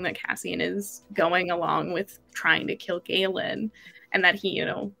it's wrong that Cassian is going along with trying to kill Galen, and that he,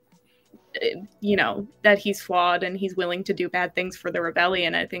 that he's flawed and he's willing to do bad things for the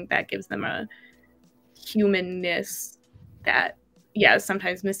rebellion. I think that gives them a humanness that, yeah, is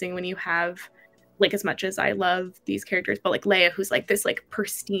sometimes missing when you have, like, as much as I love these characters, but like Leia, who's like this like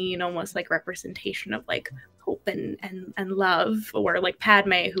pristine, almost like representation of like hope and love, or like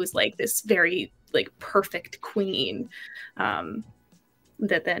Padme, who's like this very like perfect queen,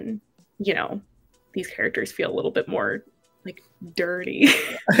 that then, these characters feel a little bit more like dirty.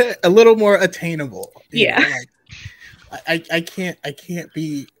 A little more attainable. Yeah. Like, I can't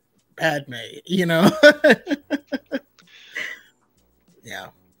be Padme, Yeah.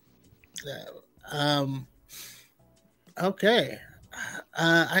 Okay.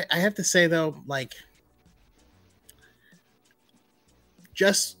 I have to say though, like,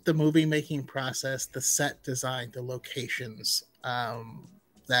 just the movie making process, the set design, the locations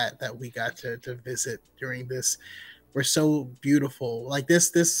that we got to visit during this were so beautiful. Like,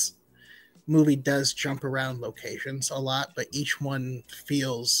 this movie does jump around locations a lot, but each one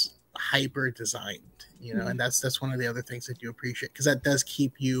feels hyper designed, and that's one of the other things I do appreciate, because that does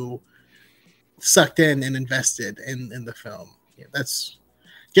keep you sucked in and invested in the film. That's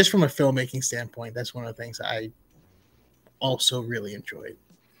just from a filmmaking standpoint, that's one of the things I also really enjoyed.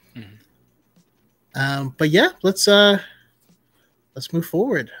 But yeah, let's move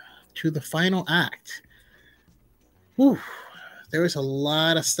forward to the final act. Whew, there was a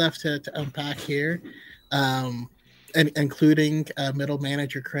lot of stuff to unpack here, and including middle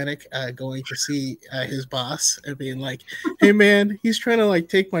manager Krennic going to see his boss and being like, "Hey man, he's trying to like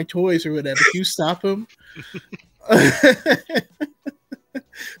take my toys or whatever. Can you stop him?"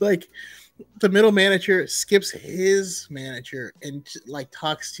 Like, the middle manager skips his manager and like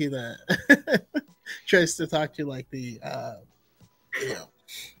talks to the tries to talk to like the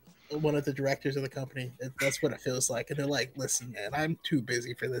one of the directors of the company. That's what it feels like. And they're like, "Listen, man, I'm too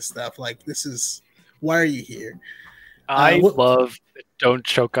busy for this stuff. Like, why are you here?" I love "Don't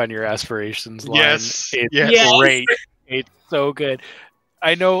choke on your aspirations" line. Yes. It's great. It's so good.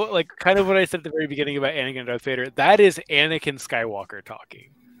 I know, like, kind of what I said at the very beginning about Anakin and Darth Vader. That is Anakin Skywalker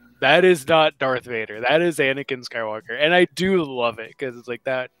talking. That is not Darth Vader. That is Anakin Skywalker. And I do love it because it's like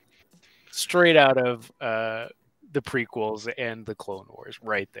that straight out of the prequels and the Clone Wars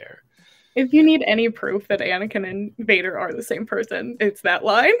right there. If you need any proof that Anakin and Vader are the same person, it's that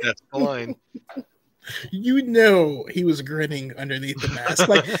line. That's the line. He was grinning underneath the mask.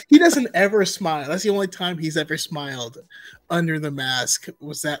 Like, he doesn't ever smile. That's the only time he's ever smiled under the mask,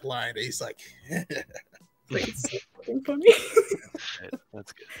 was that line. He's like, it's so fucking funny.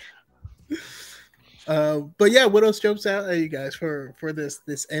 That's good. But yeah, what else jumps out at you guys for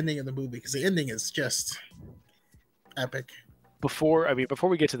this ending of the movie? Because the ending is just epic. Before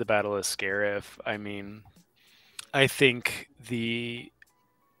we get to the Battle of Scarif, I think the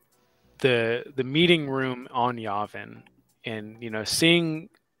meeting room on Yavin, and seeing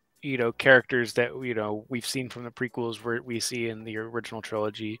characters that we've seen from the prequels, where we see in the original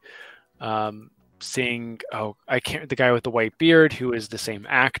trilogy, seeing the guy with the white beard, who is the same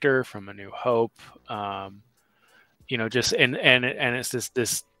actor from A New Hope, just and it's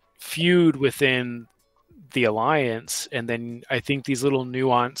this feud within the Alliance, and then I think these little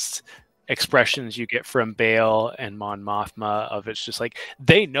nuanced expressions you get from Bail and Mon Mothma of, it's just like,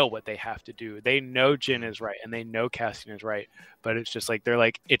 they know what they have to do. They know Jyn is right and they know Cassian is right, but it's just like, they're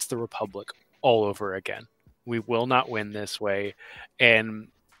like, it's the Republic all over again. We will not win this way. And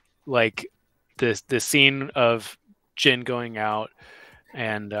like the scene of Jyn going out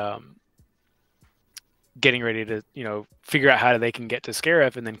and getting ready to figure out how they can get to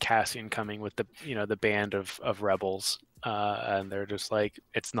Scarif, and then Cassian coming with the the band of rebels, and they're just like,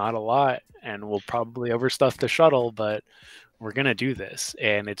 it's not a lot and we'll probably overstuff the shuttle, but we're gonna do this.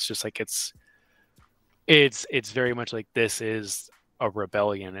 And it's just like, it's very much like, this is a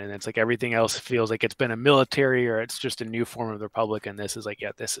rebellion, and it's like everything else feels like it's been a military, or it's just a new form of the Republic, and this is like,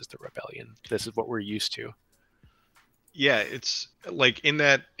 yeah, this is the rebellion. This is what we're used to. Yeah, it's like in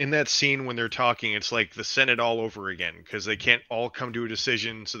that scene when they're talking, it's like the Senate all over again, because they can't all come to a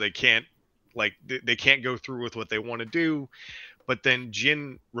decision, so they can't go through with what they want to do. But then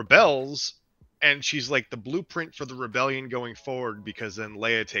Jyn rebels, and she's like the blueprint for the rebellion going forward, because then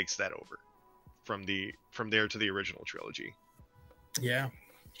Leia takes that over from there to the original trilogy. Yeah.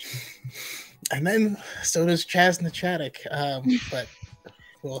 And then so does Chaz Nachadek. But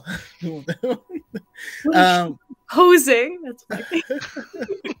well, posing. That's my thing.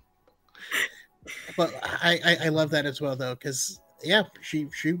 But I love that as well, though, because yeah, she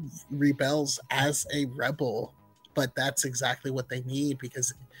rebels as a rebel, but that's exactly what they need,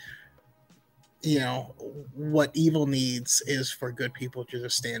 because you know what evil needs is for good people to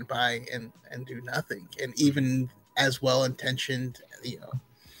just stand by and do nothing. And even as well intentioned, you know,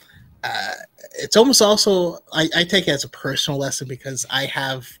 it's almost also I take it as a personal lesson, because I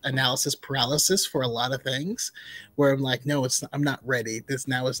have analysis paralysis for a lot of things, where I'm like, no, I'm not ready.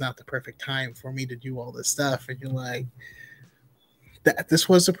 Now is not the perfect time for me to do all this stuff. And you're like, this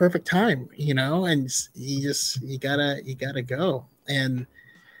was the perfect time, you know, and you gotta go. And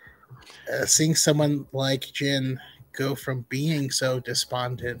seeing someone like Jyn go from being so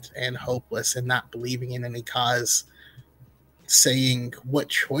despondent and hopeless and not believing in any cause, saying, what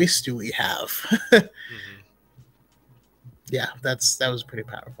choice do we have? Yeah, that was pretty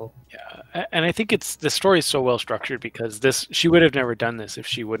powerful. Yeah, and I think the story is so well structured, because she would have never done this if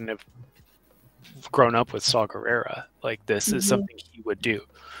she wouldn't have grown up with Saw Gerrera. Like, this is something he would do.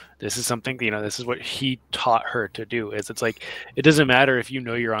 This is something, you know, this is what he taught her to do. It's like, it doesn't matter if you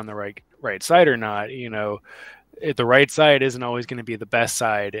know you're on the right side or not. You know, the right side isn't always going to be the best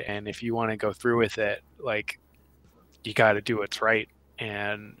side, and if you want to go through with it, like, you got to do what's right.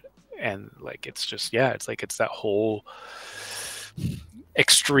 And like, it's just, yeah, it's like, it's that whole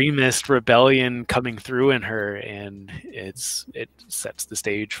extremist rebellion coming through in her, and it sets the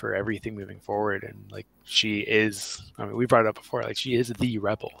stage for everything moving forward. And like, she is, I mean, we brought it up before, like, she is the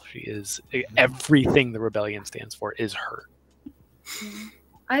rebel. She is everything the rebellion stands for is her.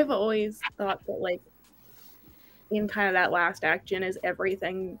 I've always thought that, like, in kind of that last act, Jyn is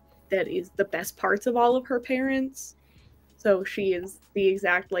everything that is the best parts of all of her parents. So she is the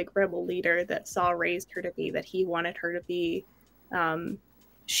exact, like, rebel leader that Saw raised her to be, that he wanted her to be.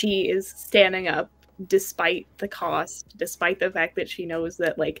 She is standing up despite the cost, despite the fact that she knows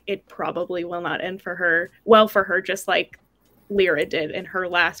that, like, it probably will not end for her, just like Lyra did in her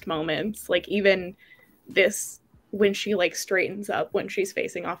last moments. Like, even this, when she, like, straightens up when she's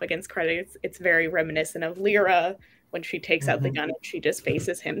facing off against credits, it's very reminiscent of Lyra when she takes out the gun and she just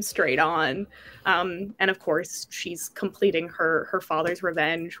faces him straight on. And of course, she's completing her father's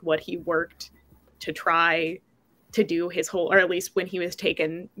revenge, what he worked to try to do his whole, or at least when he was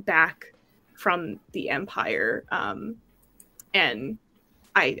taken back from the Empire. And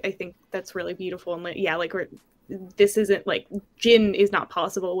I think that's really beautiful. And yeah, like, this isn't, like, Jyn is not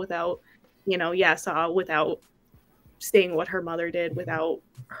possible without, you know, Saw, without seeing what her mother did, without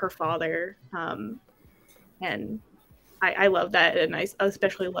her father. And I love that, and I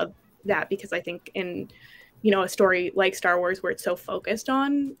especially love that because I think in, you know, a story like Star Wars, where it's so focused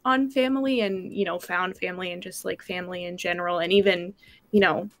on family and, you know, found family and just, like, family in general, and even, you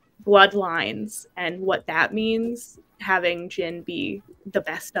know, bloodlines and what that means, having Jyn be the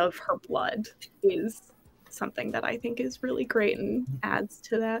best of her blood is something that I think is really great and adds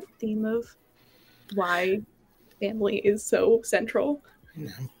to that theme of why family is so central. Yeah.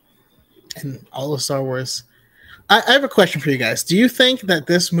 And all of Star Wars. I have a question for you guys. Do you think that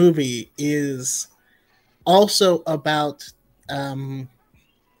this movie is also about the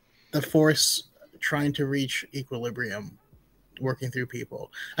Force trying to reach equilibrium, working through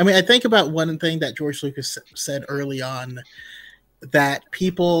people? I mean, I think about one thing that George Lucas said early on, that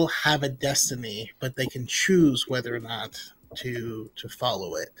people have a destiny, but they can choose whether or not to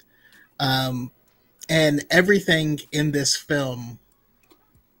follow it. And everything in this film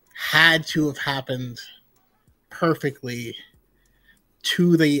had to have happened perfectly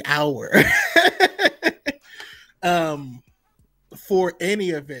to the hour for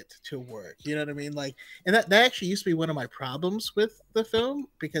any of it to work. You know what I mean? Like, and that actually used to be one of my problems with the film,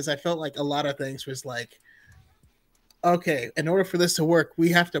 because I felt like a lot of things was like, okay, in order for this to work, we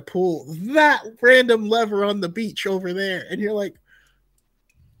have to pull that random lever on the beach over there. And you're like,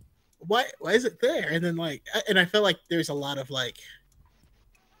 why is it there? And then, like, and I felt like there's a lot of, like,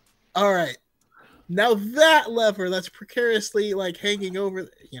 all right, now that lever that's precariously, like, hanging over,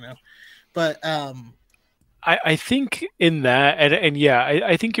 you know. But I think in that, and yeah,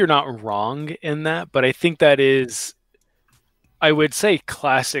 I think you're not wrong in that, but I think that is, I would say,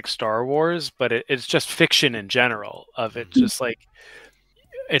 classic Star Wars, but it's just fiction in general of it. Just like,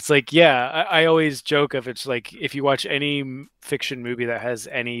 it's like, yeah, I always joke of it's like if you watch any fiction movie that has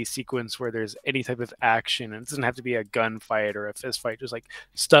any sequence where there's any type of action, and it doesn't have to be a gunfight or a fist fight, just like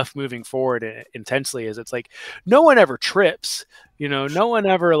stuff moving forward intensely, is it's like no one ever trips, no one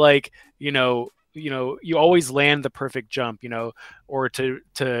ever like, you always land the perfect jump, or to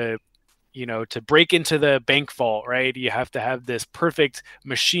break into the bank vault, right? You have to have this perfect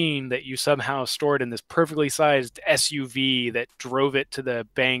machine that you somehow stored in this perfectly sized SUV that drove it to the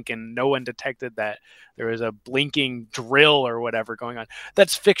bank, and no one detected that there was a blinking drill or whatever going on.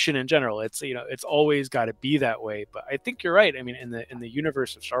 That's fiction in general. It's, it's always got to be that way. But I think you're right. I mean, in the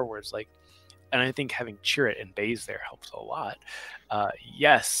universe of Star Wars, like, and I think having Chirrut and Baze there helps a lot.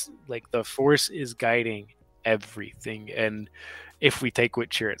 Yes, like the Force is guiding everything, and if we take what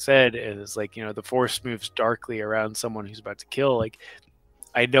Chirrut said, is like, the Force moves darkly around someone who's about to kill. Like,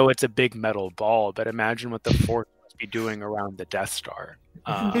 I know it's a big metal ball, but imagine what the Force must be doing around the Death Star.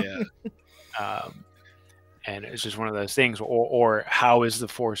 And it's just one of those things. Or how is the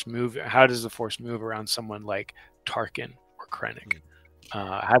Force move? How does the Force move around someone like Tarkin or Krennic?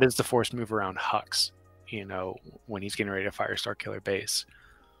 How does the Force move around Hux? When he's getting ready to fire Starkiller Base.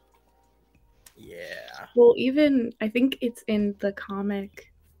 Yeah. Well, even I think it's in the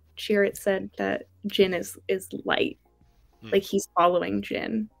comic, Chirrut said that Jyn is light. Like he's following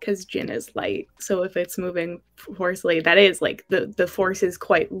Jyn because Jyn is light. So if it's moving forcefully, that is like the Force is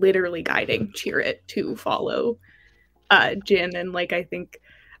quite literally guiding Chirrut to follow Jyn. And like I think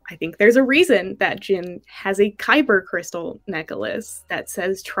there's a reason that Jyn has a Kyber crystal necklace that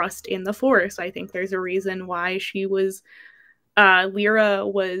says trust in the Force. I think there's a reason why she was Lyra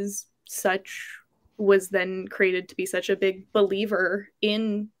was then created to be such a big believer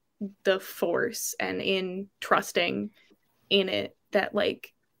in the Force and in trusting in it, that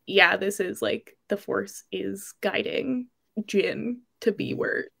like, yeah, this is like the Force is guiding Jyn to be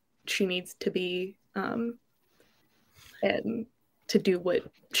where she needs to be, and to do what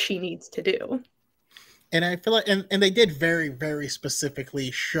she needs to do. And I feel like, and they did very, very specifically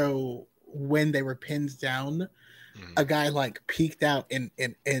show when they were pinned down. A guy like peeked out in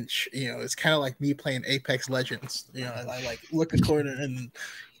an inch. It's kind of like me playing Apex Legends. I like look a corner and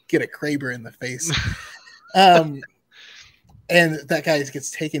get a Kraber in the face. And that guy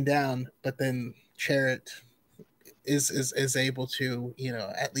gets taken down, but then Chirrut is able to,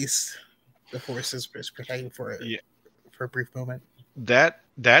 at least the Force is protecting for a brief moment.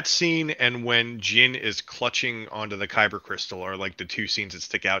 That scene and when Jyn is clutching onto the Kyber crystal are like the two scenes that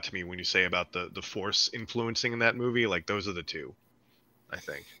stick out to me when you say about the Force influencing in that movie. Like those are the two, I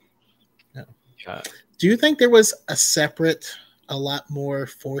think. Yeah. Do you think there was a lot more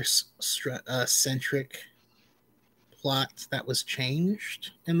Force centric plot that was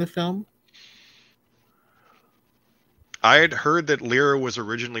changed in the film? I had heard that Lyra was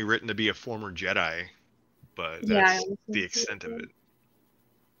originally written to be a former Jedi, but that's the extent of it.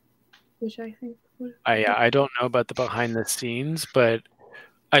 Which I think I don't know about the behind the scenes, but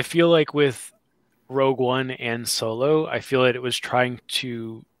I feel like with Rogue One and Solo, I feel that it was trying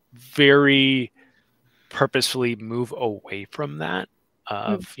to very purposefully move away from that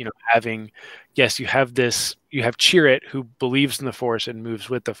of having, yes, you have Chirrut who believes in the Force and moves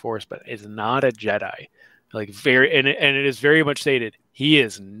with the Force, but is not a Jedi. Like and it is very much stated he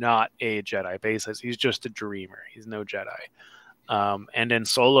is not a Jedi. Basis, he's just a dreamer. He's no Jedi. And in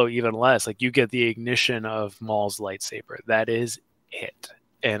Solo, even less. Like you get the ignition of Maul's lightsaber. That is it.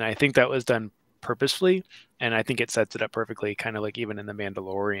 And I think that was done purposefully, and I think it sets it up perfectly. Kind of like even in The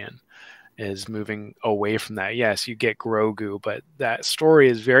Mandalorian, is moving away from that. Yes, you get Grogu, but that story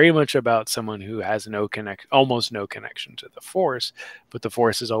is very much about someone who has almost no connection to the Force, but the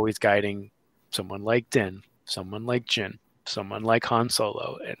Force is always guiding someone like Din, someone like Jyn, someone like Han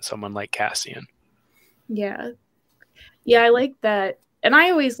Solo, and someone like Cassian. Yeah, I like that, and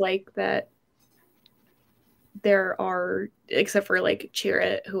I always like that there are, except for like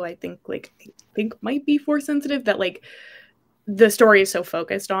Chirrut, who I think might be Force sensitive, that like the story is so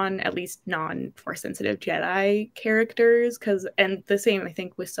focused on at least non-Force sensitive Jedi characters, and the same I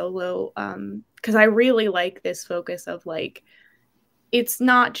think with Solo, because I really like this focus of like, it's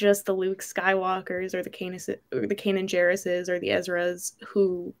not just the Luke Skywalkers or the Kanan Jarruses or the Ezras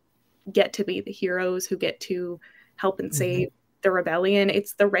who get to be the heroes, who get to help and save the rebellion.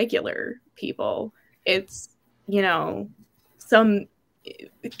 It's the regular people. It's,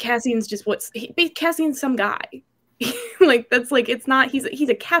 Cassian's just Cassian's some guy. Like that's like, it's not, he's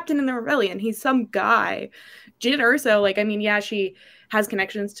a captain in the rebellion. He's some guy. Jyn Erso, like, I mean, yeah, she has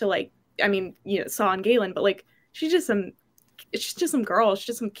connections to like, I mean, Saw and Galen, but like she's just some girl. She's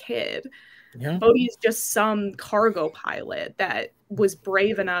just some kid. Yeah. Bodhi's just some cargo pilot that was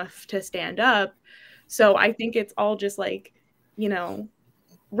brave enough to stand up. So I think it's all just like, you know,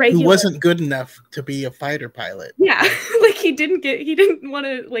 regular. Who wasn't good enough to be a fighter pilot. Yeah, like he didn't want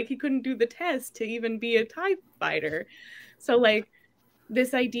to, like he couldn't do the test to even be a TIE fighter. So like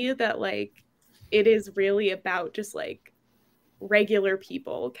this idea that like it is really about just like regular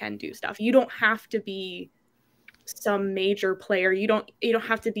people can do stuff. You don't have to be some major player. You don't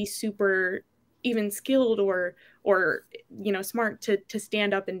have to be super even skilled or you know, smart to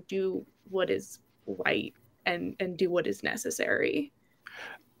stand up and do what is right and do what is necessary.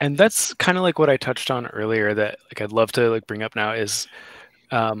 And that's kind of like what I touched on earlier that like I'd love to like bring up now is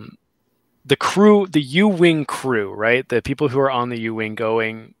the crew, the U-Wing crew, right? The people who are on the U-Wing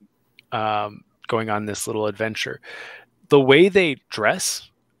going on this little adventure. The way they dress,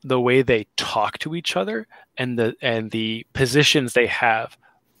 the way they talk to each other, and the positions they have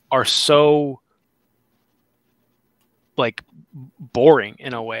are so like boring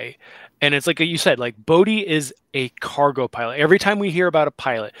in a way. And it's like you said, like Bodhi is a cargo pilot. Every time we hear about a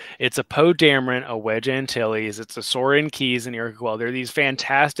pilot, it's a Poe Dameron, a Wedge Antilles, it's a Soren Keyes and Eric Well. They're these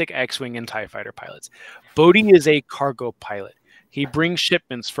fantastic X-Wing and TIE fighter pilots. Bodhi is a cargo pilot. He brings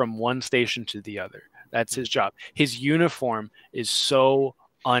shipments from one station to the other. That's his job. His uniform is so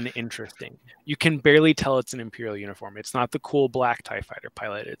uninteresting. You can barely tell it's an Imperial uniform. It's not the cool black TIE fighter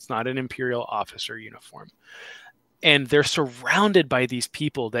pilot. It's not an Imperial officer uniform. And they're surrounded by these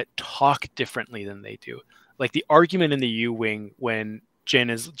people that talk differently than they do. Like the argument in the U-Wing when Jin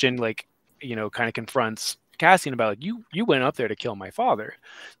like, you know, kind of confronts Cassian about like, you went up there to kill my father.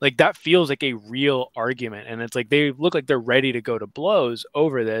 Like that feels like a real argument. And it's like they look like they're ready to go to blows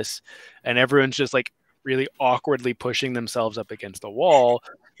over this. And everyone's just like really awkwardly pushing themselves up against the wall.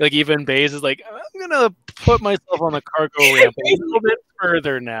 Like even Baze is like, I'm gonna put myself on the cargo ramp a little bit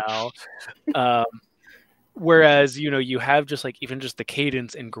further now. Whereas, you know, you have just like even just the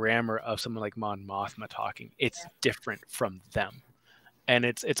cadence and grammar of someone like Mon Mothma talking, it's different from them. And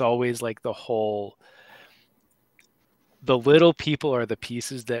it's always like the little people are the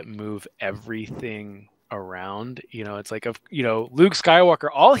pieces that move everything around. You know, it's like, you know, Luke Skywalker,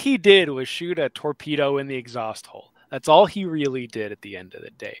 all he did was shoot a torpedo in the exhaust hole. That's all he really did at the end of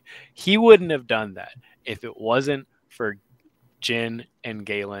the day. He wouldn't have done that if it wasn't for Jin and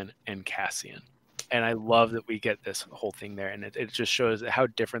Galen and Cassian. And I love that we get this whole thing there. And it just shows how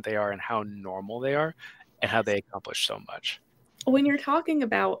different they are and how normal they are and how they accomplish so much. When you're talking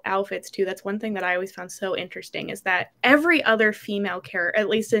about outfits too, that's one thing that I always found so interesting is that every other female character, at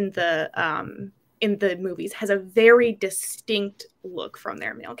least in the movies, has a very distinct look from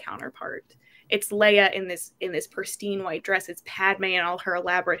their male counterpart. It's Leia in this pristine white dress. It's Padme in all her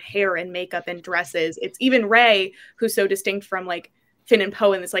elaborate hair and makeup and dresses. It's even Rey, who's so distinct from like Finn and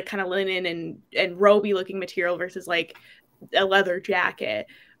Poe in this like kind of linen and roby looking material versus like a leather jacket.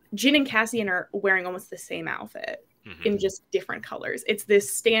 Jin and Cassian are wearing almost the same outfit in just different colors. It's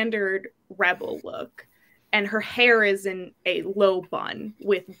this standard rebel look, and her hair is in a low bun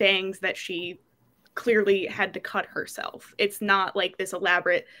with bangs that she clearly had to cut herself. It's not like this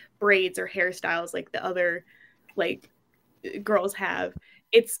elaborate braids or hairstyles like the other like girls have.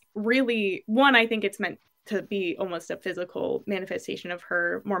 It's really I think it's meant to be almost a physical manifestation of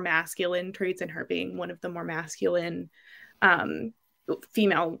her more masculine traits and her being one of the more masculine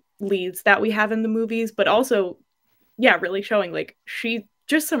female leads that we have in the movies, but also, yeah, really showing like she's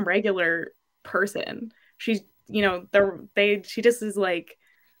just some regular person. She's, you know, she just is like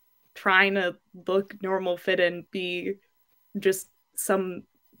trying to look normal, fit in, be just some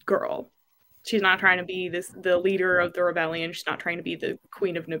girl. She's not trying to be the leader of the rebellion. She's not trying to be the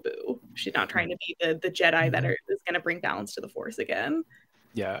queen of Naboo. She's not trying to be the Jedi that is going to bring balance to the Force again.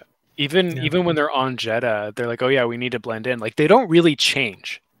 Yeah. Even when they're on Jeddah, they're like, oh yeah, we need to blend in. Like they don't really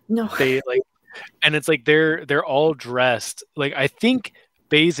change. No. They like, and it's like they're all dressed. Like I think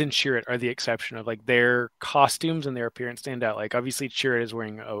Baze and Chirrut are the exception of like their costumes and their appearance stand out. Like obviously Chirrut is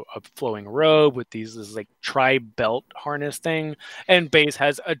wearing a flowing robe with this like tri-belt harness thing, and Baze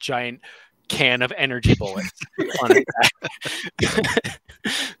has a giant can of energy bullets on his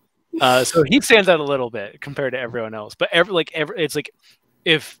back. So he stands out a little bit compared to everyone else. But it's like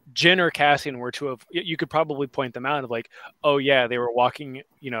if Jin or Cassian were to have, you could probably point them out of like, oh yeah, they were walking,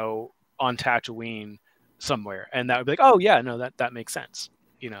 you know, on Tatooine somewhere, and that would be like, oh yeah, no, that makes sense,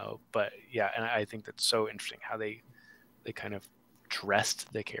 you know. But yeah, and I think that's so interesting how they kind of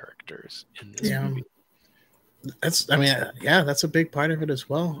dressed the characters in this movie. That's a big part of it as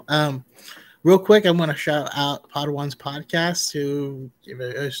well. Real quick, I want to shout out Padawan's podcast to give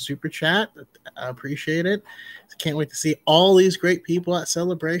a super chat. I appreciate it. Can't wait to see all these great people at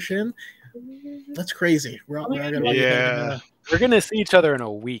Celebration. That's crazy. We're all gonna We're gonna see each other in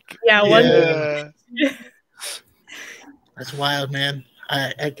a week. Yeah, That's wild, man.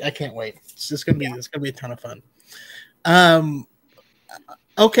 I can't wait. It's just gonna be a ton of fun.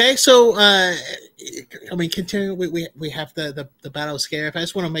 Okay, so I mean, continuing, we have the battle of Scarif. I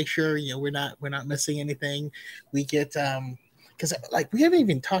just want to make sure we're not missing anything. We get because like we haven't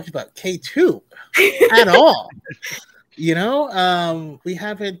even talked about K2 at all. We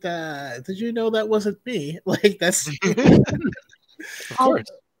haven't. Did you know that wasn't me? Like that's Of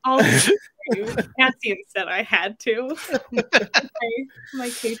course. Cassian said I had to. My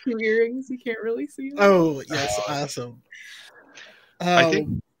K2 earrings, you can't really see them. Oh yes, awesome. I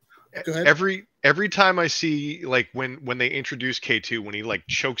think go ahead. every time I see like when they introduce K2 when he like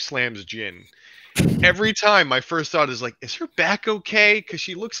choke slams Jin, every time my first thought is like, is her back okay? Because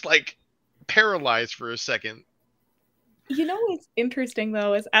she looks like paralyzed for a second. What's interesting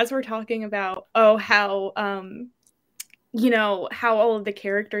though is as we're talking about how how all of the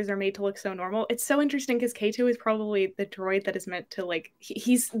characters are made to look so normal. It's so interesting because K2 is probably the droid that is meant to like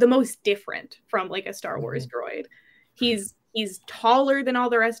he's the most different from like a Star Wars droid. He's taller than all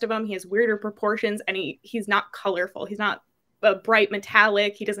the rest of them. He has weirder proportions, and he's not colorful. He's not a bright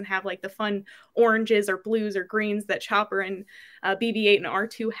metallic. He doesn't have like the fun oranges or blues or greens that Chopper and BB-8 and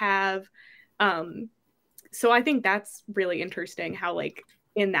R2 have. So I think that's really interesting how like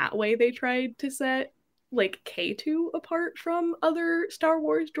in that way they tried to set like K2 apart from other Star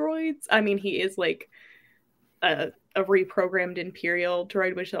Wars droids. I mean, he is like a reprogrammed Imperial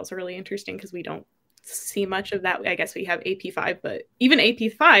droid, which is also really interesting because we don't see much of that. I guess we have AP5, but even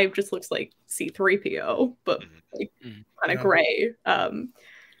AP5 just looks like C3PO, but like kind of gray.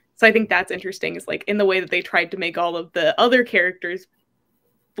 So I think that's interesting is like in the way that they tried to make all of the other characters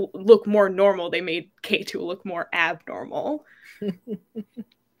look more normal, they made K2 look more abnormal.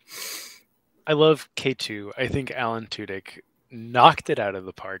 I love K2. I think Alan Tudyk knocked it out of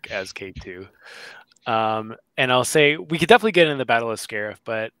the park as K2. And I'll say we could definitely get into the Battle of Scarif,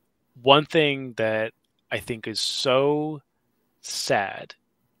 but one thing that I think is so sad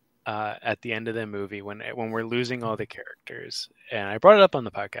at the end of the movie when we're losing all the characters, and I brought it up on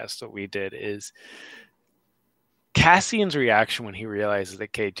the podcast that we did, is Cassian's reaction when he realizes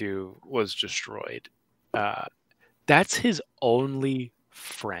that K2 was destroyed. That's his only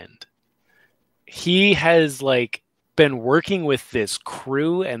friend. He has like been working with this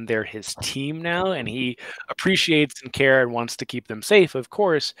crew and they're his team now, and he appreciates and cares and wants to keep them safe, of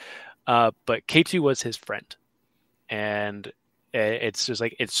course. But K2 was his friend, and it's just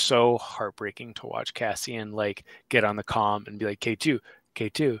like it's so heartbreaking to watch Cassian like get on the comm and be like,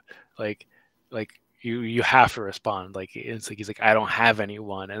 K2, like you have to respond. Like it's like he's like, I don't have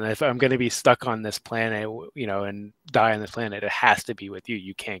anyone, and if I'm going to be stuck on this planet, and die on this planet, it has to be with you.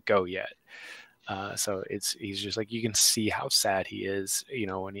 You can't go yet. So he's just like, you can see how sad he is,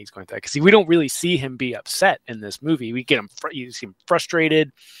 when he's going through that. Because we don't really see him be upset in this movie. We get him, you see him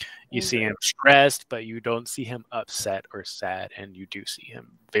frustrated, you see him stressed, but you don't see him upset or sad. And you do see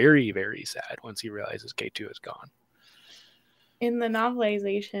him very, very sad once he realizes K2 is gone. In the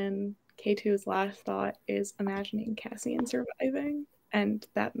novelization, K2's last thought is imagining Cassian surviving, and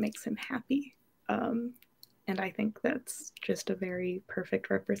that makes him happy. And I think that's just a very perfect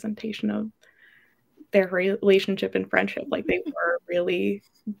representation of their relationship and friendship. Like they were really.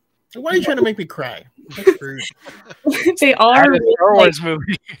 Why are you trying to make me cry? That's rude. They are really, Star Wars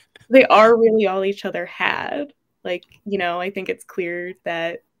movie. They are really all each other had. Like, I think it's clear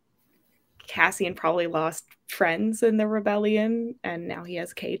that Cassian probably lost friends in the rebellion, and now he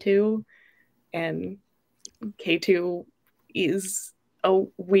has K2, and K2 is a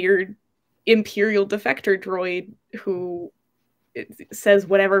weird Imperial defector droid who says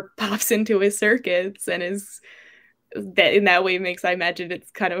whatever pops into his circuits, and is that in that way makes, I imagine, it's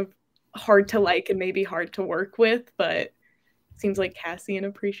kind of hard to like and maybe hard to work with, but it seems like Cassian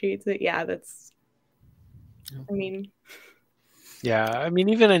appreciates it. Yeah, that's, I mean, yeah, I mean,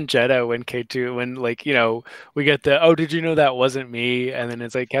 even in Jedha, when K2, when like we get the did you know that wasn't me, and then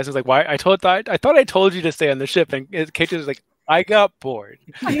it's like Cassian's like, why? I thought I told you to stay on the ship, and K2 is like, I got bored.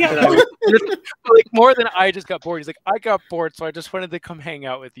 Like more than I just got bored. He's like, I got bored, so I just wanted to come hang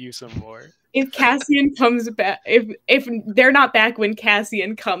out with you some more. If Cassian comes back, if they're not back when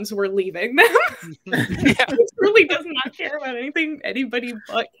Cassian comes, we're leaving them. He really does not care about anybody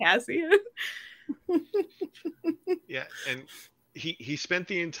but Cassian. Yeah, and he spent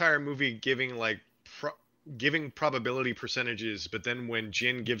the entire movie giving like giving probability percentages, but then when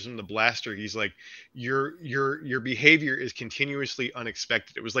Jin gives him the blaster, he's like, your behavior is continuously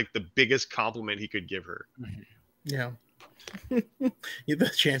unexpected. It was like the biggest compliment he could give her. Yeah.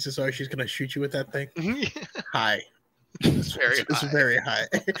 The chances are she's gonna shoot you with that thing. Hi. It's very It's high. very high.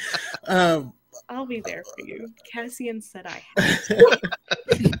 I'll be there for you. Cassian said I had.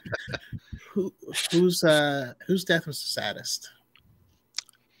 Whose death was the saddest?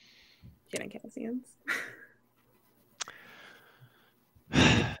 Jin and Cassian's.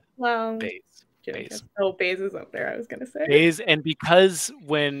 Well, Baze. Jin and Baze. Cassian. Oh, Baze is up there, I was gonna say. Baze, and because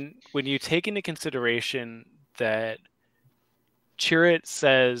when you take into consideration that Chirrut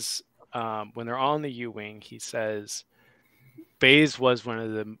says when they're on the U-Wing, he says Baze was one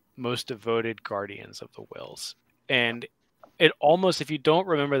of the most devoted guardians of the Wills. And it almost, if you don't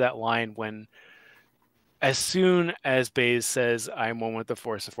remember that line, when as soon as Baze says, I'm one with the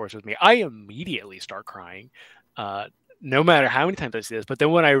Force with me, I immediately start crying. No matter how many times I see this. But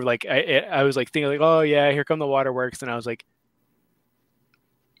then when I was like thinking like, oh yeah, here come the waterworks. And I was like,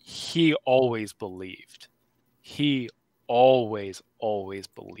 he always believed. He always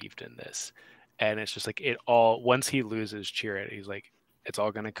believed in this. And it's just like once he loses Chirrut, he's like, it's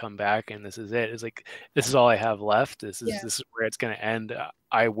all going to come back and this is it. It's like, this is all I have left. This is where it's going to end.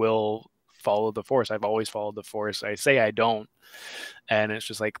 I will follow the Force. I've always followed the Force. I say I don't. And it's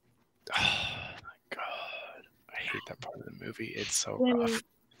just like, oh my God, I hate that part of the movie. It's so rough.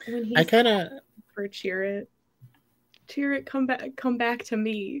 When he's I kind of for Chirrut, come back to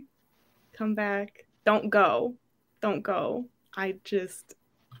me. Come back. Don't go. I just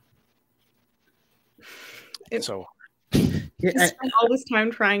so yeah, spent all this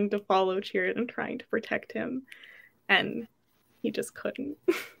time trying to follow Chirrut and trying to protect him, and he just couldn't.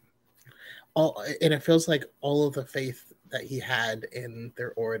 And it feels like all of the faith that he had in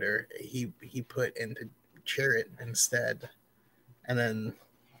their order, he put into Chirrut instead, and then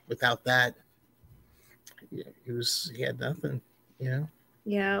without that, he had nothing, you know.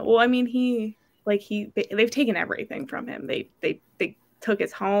 Yeah, well, I mean, they've taken everything from him. They took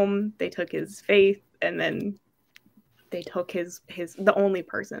his home, they took his faith, and then they took the only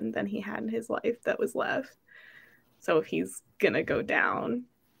person that he had in his life that was left. So if he's gonna go down,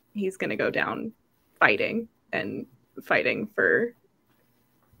 he's gonna go down fighting for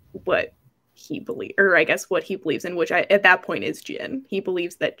what he believes, or I guess what he believes in, which at that point is Jin. He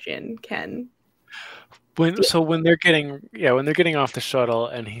believes that Jin can. When they're getting off the shuttle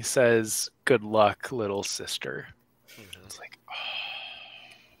and he says, "Good luck, little sister." It's like, oh.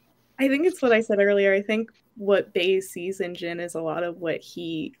 I think it's what I said earlier. I think what Baze sees in Jin is a lot of what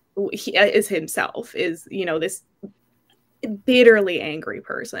he is himself, is, this bitterly angry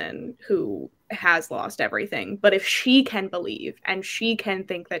person who has lost everything. But if she can believe and she can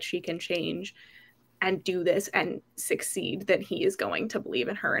think that she can change and do this and succeed, then he is going to believe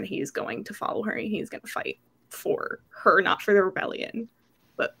in her and he is going to follow her and he's going to fight for her, not for the rebellion,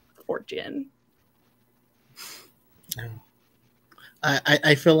 but for Jin.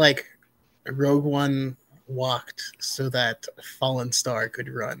 I feel like Rogue One walked so that Fallen Star could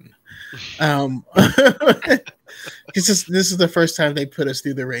run. This is the first time they put us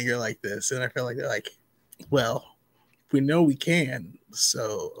through the ringer like this, and I feel like they're like, well, we know we can,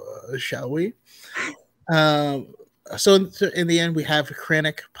 so shall we? So in the end, we have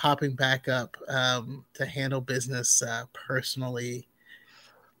Krennic popping back up to handle business personally,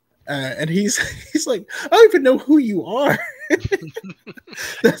 and he's like, I don't even know who you are.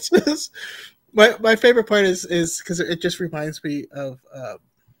 That's just, my favorite part is because it just reminds me of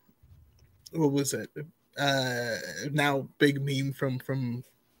what was it? Now big meme from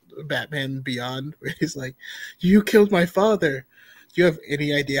Batman Beyond, where he's like, "You killed my father." Do you have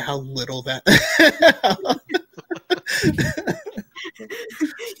any idea how little that?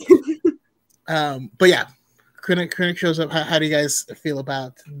 But yeah, Krennic shows up. How do you guys feel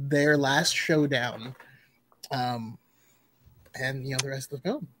about their last showdown? And the rest of the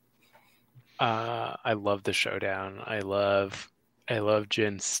film. I love the showdown. I love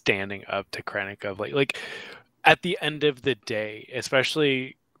Jin standing up to Krennic of like at the end of the day,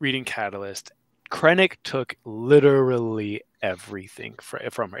 especially reading Catalyst, Krennic took literally everything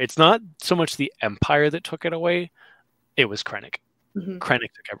from her. It's not so much the Empire that took it away; it was Krennic. Mm-hmm.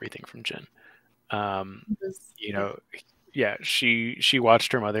 Krennic took everything from Jin. She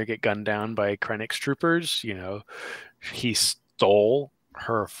watched her mother get gunned down by Krennic's troopers. He stole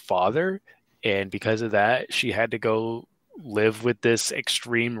her father, and because of that, she had to go live with this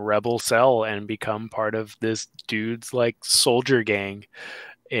extreme rebel cell and become part of this dude's like soldier gang.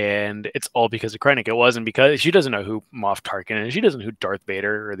 And it's all because of Krennic. It wasn't because she doesn't know who Moff Tarkin is. She doesn't know who Darth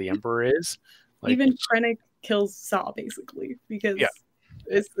Vader or the Emperor is. Like, even Krennic kills Saw basically because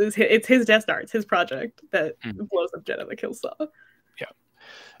it's his Death Star. It's his project that blows up Jedha that kills Saw. Yeah.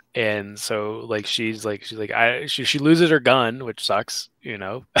 And so like she loses her gun, which sucks,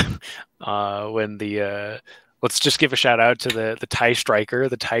 when the let's just give a shout out to the TIE Striker,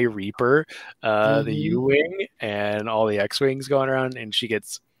 the TIE Reaper, the U-Wing, and all the X-Wings going around, and she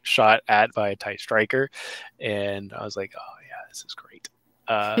gets shot at by a TIE Striker. And I was like, oh yeah, this is great.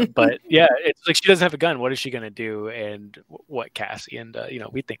 But yeah, it's like she doesn't have a gun. What is she going to do? And what Cassian,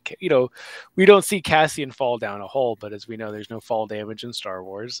 we think, we don't see Cassian fall down a hole, but as we know, there's no fall damage in Star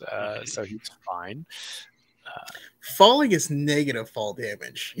Wars. So he's fine. Falling is negative fall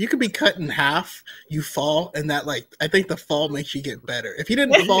damage. You could be cut in half, you fall, and that I think the fall makes you get better. If he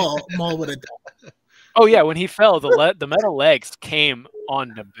didn't fall, Maul would have died. Oh yeah, when he fell, the metal legs came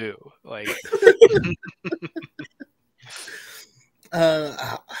on Naboo.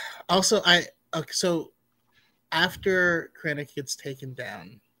 Also, so after Krennic gets taken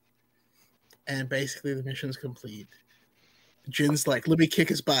down, and basically the mission's complete, Jin's like, "Let me kick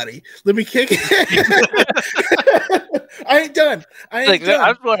his body. Let me kick it." I ain't done. I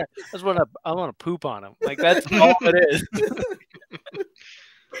just want to poop on him. Like that's all it is.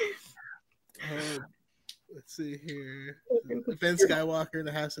 Let's see here. Ben Skywalker,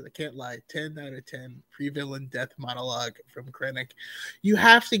 The House of the Can't Lie, 10 out of 10. Pre-villain death monologue from Krennic. You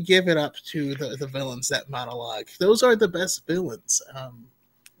have to give it up to the villains, that monologue. Those are the best villains.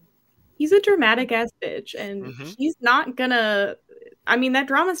 He's a dramatic ass bitch, and he's not gonna. I mean, that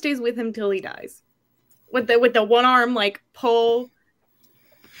drama stays with him till he dies. With the one arm pull,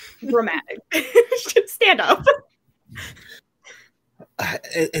 dramatic. Stand up.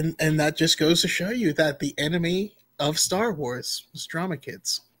 And that just goes to show you that the enemy of Star Wars was drama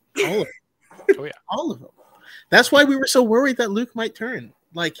kids. All of them. Oh yeah, all of them. That's why we were so worried that Luke might turn.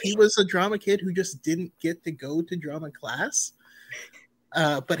 He was a drama kid who just didn't get to go to drama class.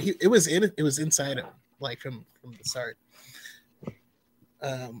 But it was inside him, from the start.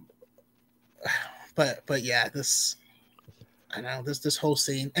 But yeah, this whole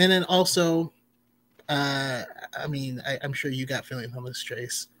scene, and then also, I'm sure you got feelings on this,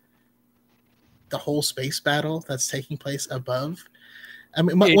 Trace. The whole space battle that's taking place above. I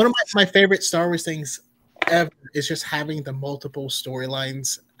mean, one of my favorite Star Wars things ever is just having the multiple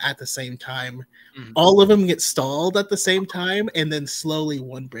storylines at the same time. All of them get stalled at the same time, and then slowly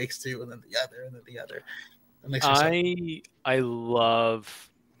one breaks through, and then the other, and then the other. I love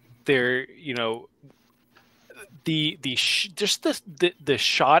their, the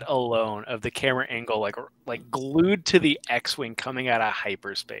shot alone of the camera angle, like glued to the X-wing coming out of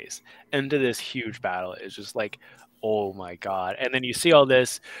hyperspace into this huge battle is just oh my god. And then you see all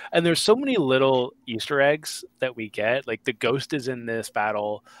this, and there's so many little Easter eggs that we get. The Ghost is in this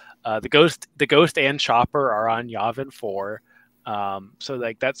battle. The Ghost and Chopper are on Yavin 4.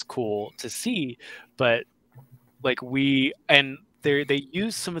 So that's cool to see. But they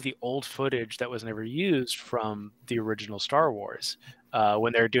use some of the old footage that was never used from the original Star Wars.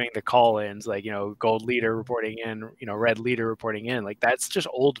 When they're doing the call-ins, Gold Leader reporting in, Red Leader reporting in, that's just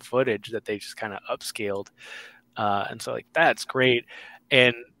old footage that they just kind of upscaled. And so that's great.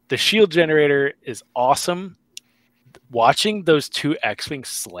 And the shield generator is awesome. Watching those two X-Wings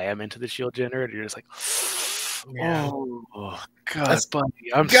slam into the shield generator, you're just oh God,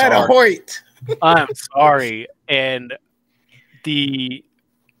 buddy, I'm sorry. Hoyt. I'm sorry. And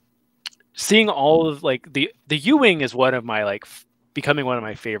seeing all of the U-Wing is one of my becoming one of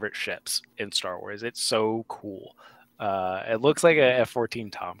my favorite ships in Star Wars. It's so cool. It looks like a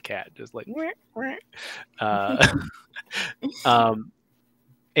F-14 Tomcat, just the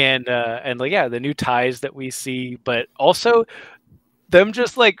new ties that we see, but also them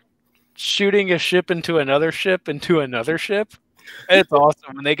just shooting a ship into another ship into another ship. It's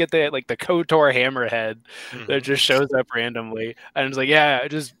awesome. And they get the KOTOR hammerhead that just shows up randomly, and it's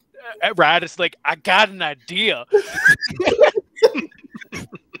Rad is I got an idea.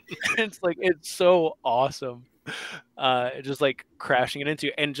 It's so awesome. Just crashing it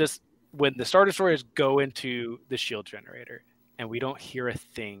into, and just when the Star Destroyers go into the shield generator, and we don't hear a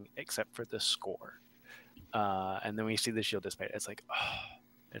thing except for the score, and then we see the shield dissipate. It's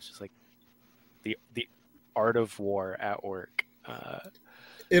it's just the art of war at work.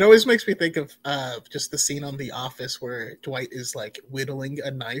 It always makes me think of just the scene on The Office where Dwight is whittling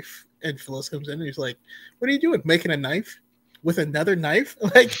a knife, and Phyllis comes in and he's like, "What are you doing? Making a knife with another knife?"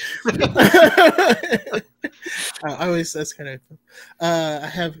 That's kind of. I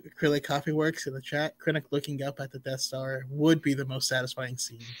have Acrylic Coffee Works in the chat. Krennic looking up at the Death Star would be the most satisfying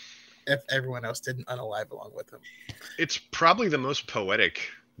scene if everyone else didn't unalive along with him. It's probably the most poetic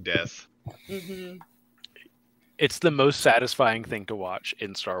death. Mm-hmm. It's the most satisfying thing to watch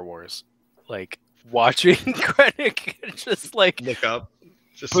in Star Wars. Watching Krennic just look up,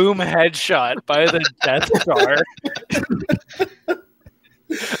 just boom, headshot by the Death Star.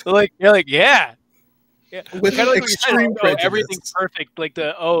 You're yeah, Yeah, With kind of like when you said, extreme oh, prejudice. everything's perfect. Like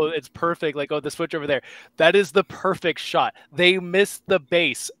it's perfect. Like, oh, the switch over there. That is the perfect shot. They missed the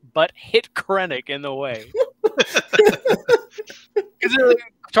base, but hit Krennic in the way. Because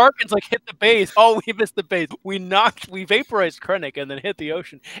Tarkin's like, hit the base. Oh, we missed the base. We vaporized Krennic and then hit the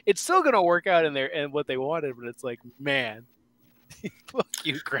ocean. It's still gonna work out in there and what they wanted, but it's like, man, fuck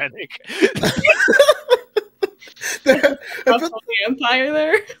you, Krennic. I feel- the Empire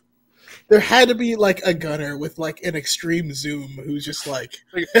there. there had to be like a gunner with like an extreme zoom who's just like,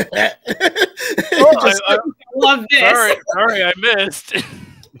 Oh, I love this. sorry, I missed.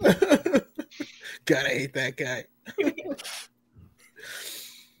 gotta hate that guy.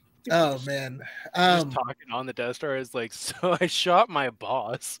 Oh man. Just talking on the Death Star is like, so I shot my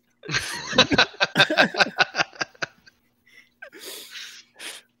boss.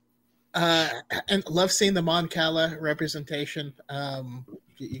 And love seeing the Mon Cala representation.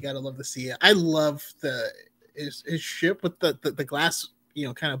 You gotta love to see it. I love his ship with the glass,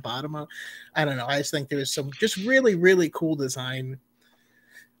 kind of bottom up. I don't know. I just think there's some just really, really cool design.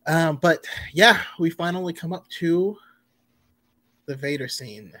 But yeah, we finally come up to the Vader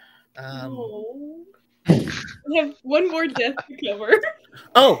scene. We have one more death to cover.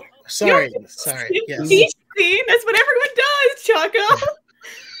 Oh, sorry. Yes. Beach scene. That's what everyone does, Chaco.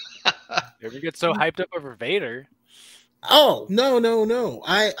 Never get so hyped up over Vader. Oh, no.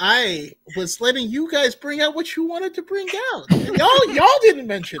 I was letting you guys bring out what you wanted to bring out. Y'all didn't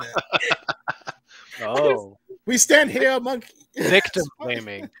mention it. Oh. We stand here among victim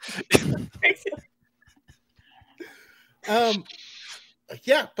blaming.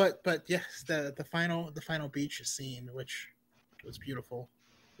 Yeah, but yes, the final beach scene, which was beautiful.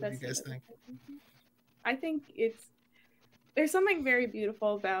 What do you guys think? I think there's something very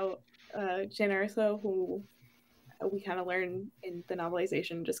beautiful about Jyn Erso, who we kind of learn in the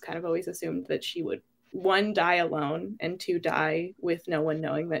novelization, just kind of always assumed that she would, one, die alone, and two, die with no one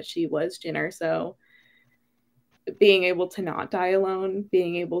knowing that she was Jyn Erso. Being able to not die alone,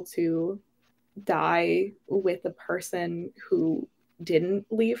 being able to die with a person who didn't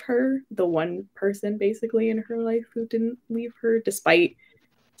leave her, the one person basically in her life who didn't leave her, despite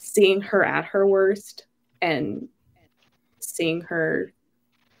seeing her at her worst and seeing her,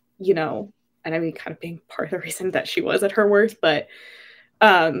 and I mean, kind of being part of the reason that she was at her worst, but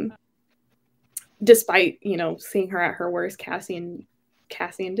despite, seeing her at her worst, Cassian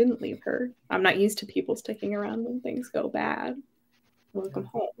didn't leave her. I'm not used to people sticking around when things go bad. Welcome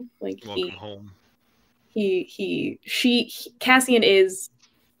home. Welcome home. Cassian is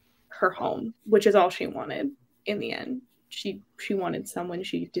her home, which is all she wanted in the end. She wanted someone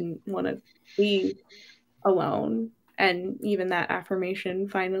she didn't want to be alone. And even that affirmation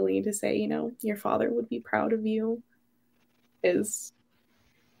finally to say, your father would be proud of you is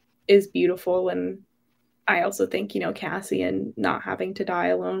beautiful. And I also think, Cassian not having to die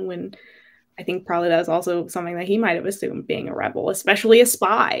alone, when I think probably that was also something that he might have assumed, being a rebel, especially a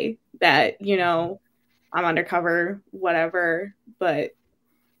spy, that, I'm undercover, whatever, but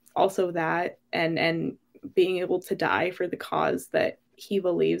also that and being able to die for the cause that he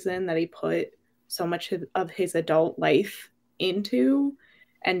believes in, that he put so much of his adult life into,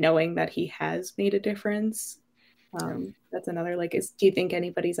 and knowing that he has made a difference. That's another, do you think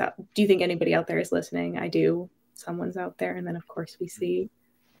anybody out there is listening? I do. Someone's out there. And then of course we see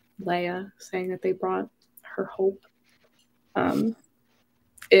Leia saying that they brought her hope,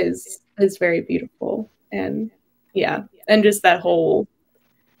 is very beautiful. And yeah, and just that whole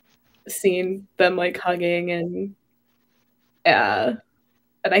scene, them hugging, and I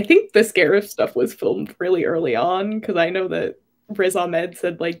think the Scarif stuff was filmed really early on, because I know that Riz Ahmed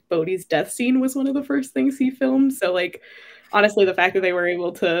said Bodhi's death scene was one of the first things he filmed. So honestly, the fact that they were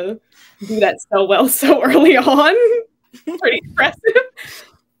able to do that so well so early on, pretty impressive.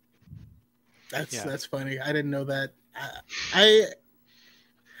 That's funny. I didn't know that.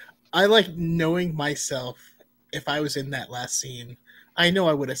 I like knowing myself. If I was in that last scene, I know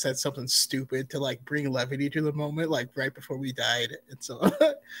I would have said something stupid to bring levity to the moment, right before we died. And so,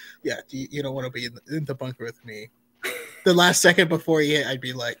 yeah, you don't want to be in the bunker with me. The last second before he hit, I'd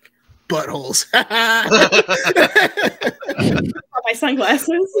be like, buttholes. My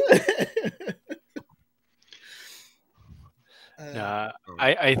sunglasses.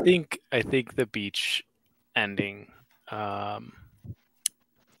 I think the beach ending,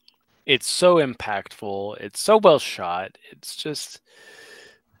 it's so impactful. It's so well shot.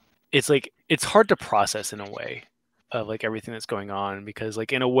 It's hard to process in a way of everything that's going on, because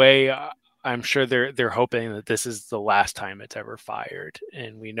in a way, I'm sure they're hoping that this is the last time it's ever fired,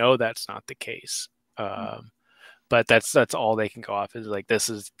 and we know that's not the case. but that's all they can go off is like, this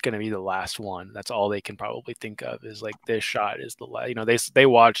is going to be the last one. That's all they can probably think of is like, this shot is the last. You know, they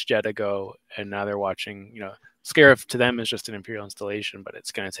watched Jedha go, and now they're watching. You know, Scarif to them is just an Imperial installation, but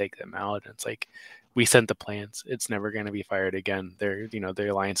it's going to take them out. And it's like, we sent the plans. It's never going to be fired again. They're, you know, the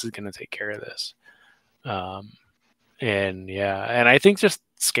Alliance is going to take care of this. And yeah, and I think just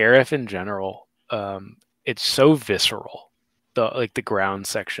Scarif in general, it's so visceral, the ground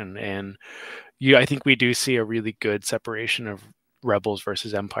section, and I think we do see a really good separation of Rebels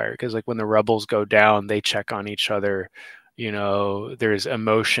versus Empire, because like when the Rebels go down, they check on each other. You know, there's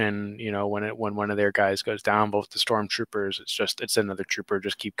emotion. You know, when one of their guys goes down, both the stormtroopers, it's another trooper.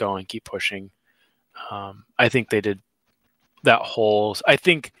 Just keep going, keep pushing. I think they did that whole. I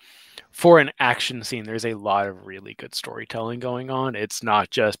think for an action scene, there's a lot of really good storytelling going on. It's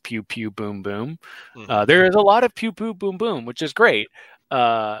not just pew pew boom boom. There is a lot of pew pew boom boom, which is great.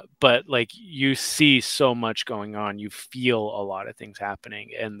 But like, you see so much going on, you feel a lot of things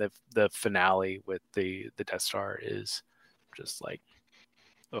happening, and the finale with the Death Star is just like,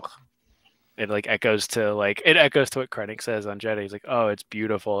 ugh. It like echoes to what Krennic says on Jedha. He's like, oh, it's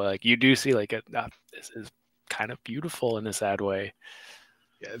beautiful. Like, you do see like this is kind of beautiful in a sad way.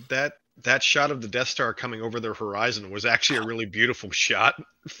 Yeah, that shot of the Death Star coming over their horizon was actually a really beautiful shot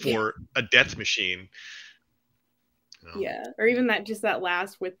for a death machine. Yeah, or even that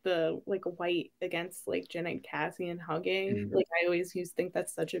last with the like white against like Jyn and Cassian hugging. Mm-hmm. Like, I always think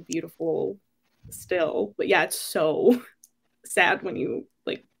that's such a beautiful still. But yeah, it's so sad when you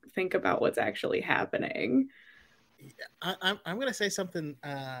like think about what's actually happening. I'm gonna say something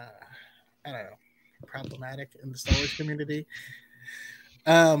I don't know, problematic in the Star Wars community.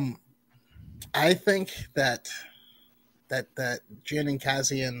 I think that Jyn and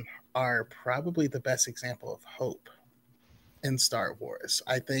Cassian are probably the best example of hope in Star Wars.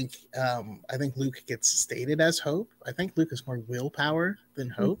 I think Luke gets stated as hope. I think Luke is more willpower than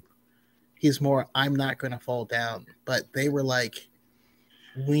hope. Mm-hmm. He's more, I'm not going to fall down. But they were like,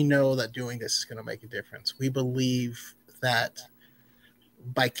 we know that doing this is going to make a difference. We believe that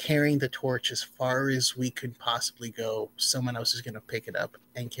by carrying the torch as far as we could possibly go, someone else is going to pick it up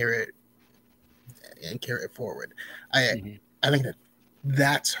and carry it forward. I think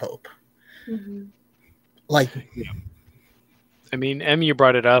that's hope. Mm-hmm. Like, I mean, Em, you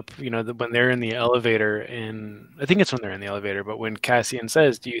brought it up, you know, when they're in the elevator, and I think it's when they're in the elevator, but when Cassian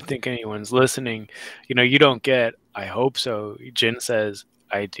says, do you think anyone's listening? You know, you don't get, I hope so. Jyn says,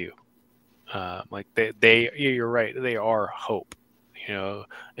 I do. Like you're right. They are hope. You know,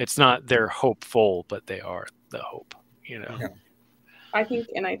 it's not they're hopeful, but they are the hope, you know? Yeah. I think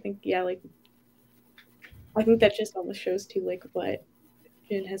that just almost shows too, like, what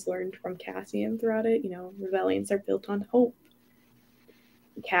Jyn has learned from Cassian throughout it. You know, rebellions are built on hope.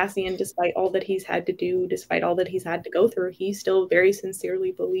 Cassian, despite all that he's had to do, despite all that he's had to go through, he still very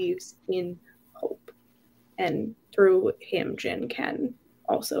sincerely believes in hope. And through him, Jyn can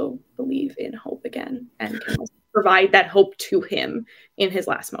also believe in hope again, and can also provide that hope to him in his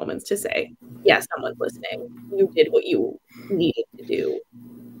last moments to say, yes, someone's listening. You did what you needed to do.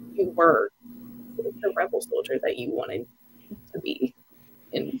 You were the rebel soldier that you wanted to be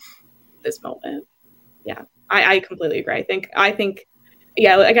in this moment. Yeah, I completely agree. I think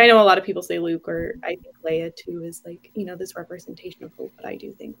yeah, like, I know a lot of people say Luke, or I think Leia too is like, you know, this representation of hope, but I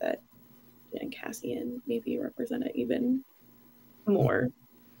do think that Jyn and Cassian maybe represent it even more.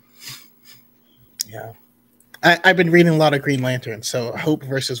 Yeah. I've been reading a lot of Green Lantern, so hope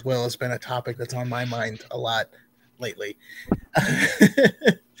versus will has been a topic that's on my mind a lot lately.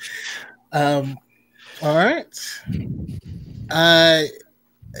 All right.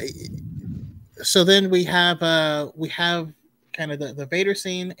 So then we have kind of the Vader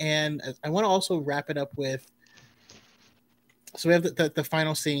scene, and I want to also wrap it up with. So we have the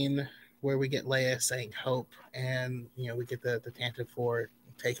final scene where we get Leia saying hope, and you know, we get the Tantive 4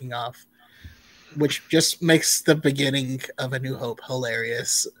 taking off, which just makes the beginning of A New Hope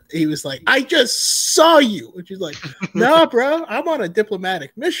hilarious. He was like, I just saw you. Which is like, nah, bro, I'm on a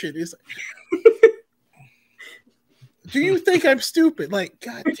diplomatic mission. He's like, do you think I'm stupid? Like,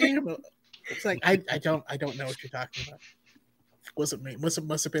 God damn it. It's like, I don't know what you're talking about. Wasn't me.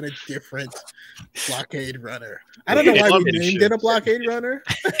 Must have been a different blockade runner. I don't know why we named it a blockade runner.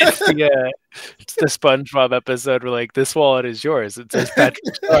 It's the SpongeBob episode where like, this wallet is yours. It says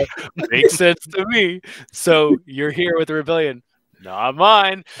Patrick Star. Makes sense to me. So you're here with the rebellion. Not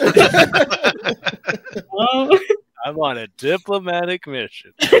mine. I'm on a diplomatic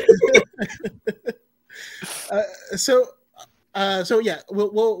mission. So yeah,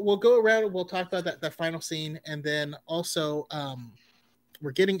 we'll go around and we'll talk about that final scene, and then also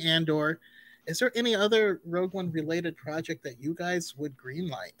we're getting Andor, is there any other Rogue One related project that you guys would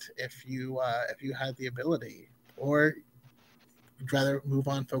greenlight if you had the ability, or would rather move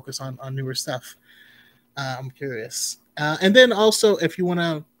on, focus on newer stuff? I'm curious. And then also, if you want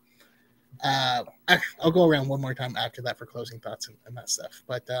to, I'll go around one more time after that for closing thoughts and that stuff.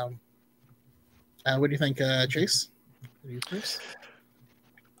 But what do you think, Chase? What do you first?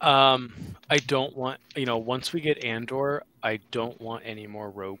 I don't want, once we get Andor, I don't want any more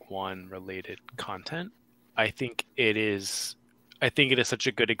Rogue One related content. I think it is such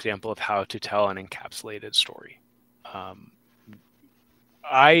a good example of how to tell an encapsulated story.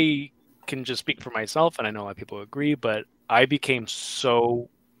 I can just speak for myself, and I know a lot of people agree, but I became so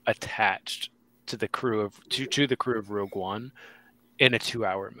attached to the crew of Rogue One in a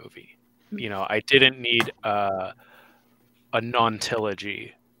 2-hour movie. I didn't need a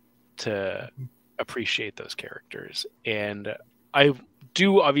non-trilogy to appreciate those characters, and I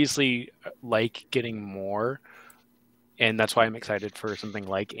do obviously like getting more, and that's why I'm excited for something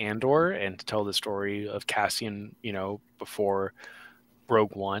like Andor and to tell the story of Cassian, before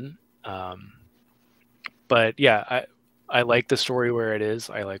Rogue One. But yeah, I like the story where it is.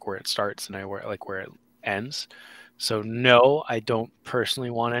 I like where it starts, and I like where it ends. So no, I don't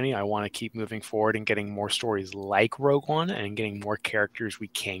personally want any. I want to keep moving forward and getting more stories like Rogue One and getting more characters we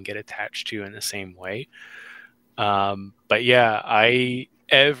can get attached to in the same way. But yeah,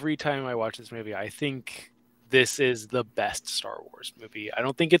 every time I watch this movie, I think this is the best Star Wars movie. I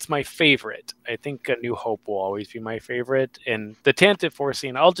don't think it's my favorite. I think A New Hope will always be my favorite. And the Tantive 4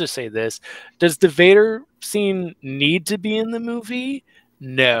 scene, I'll just say this. Does the Vader scene need to be in the movie?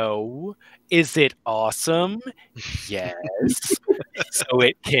 No. Is it awesome? Yes. So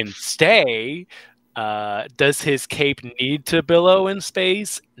it can stay. Does his cape need to billow in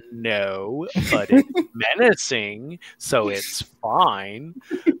space? No, but it's menacing, so it's fine.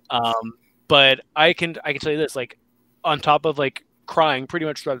 But I can tell you this, like, on top of like crying pretty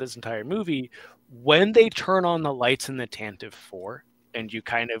much throughout this entire movie, when they turn on the lights in the Tantive 4, and you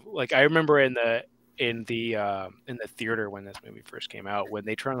kind of like, I remember in the theater when this movie first came out, when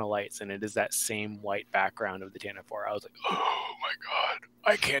they turn on the lights and it is that same white background of the Tantive 4, I was like, oh my god,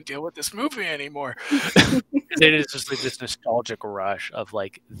 I can't deal with this movie anymore. It is just like this nostalgic rush of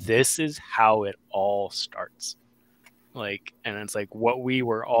like, this is how it all starts. Like, and it's like what we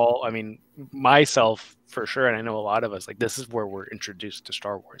were all, I mean, myself for sure, and I know a lot of us, like, this is where we're introduced to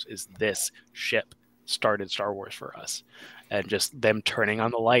Star Wars, is this ship started Star Wars for us. And just them turning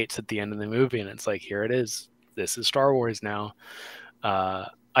on the lights at the end of the movie, and it's like, here it is. This is Star Wars now.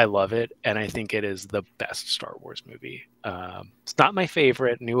 I love it, and I think it is the best Star Wars movie. It's not my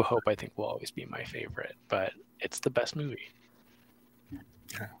favorite. New Hope, I think, will always be my favorite, but it's the best movie.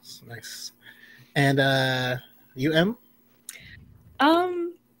 Yes, nice. And you, Em?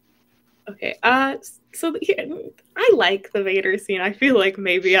 Okay. So I like the Vader scene. I feel like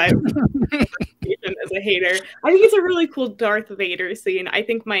maybe I'm as a hater. I think it's a really cool Darth Vader scene. I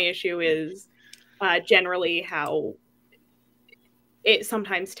think my issue is generally how it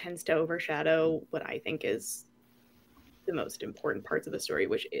sometimes tends to overshadow what I think is the most important parts of the story,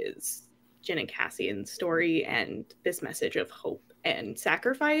 which is Jyn and Cassian's story and this message of hope and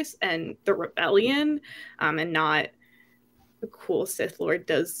sacrifice and the rebellion, and not the cool Sith Lord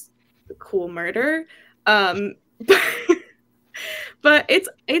does the cool murder. But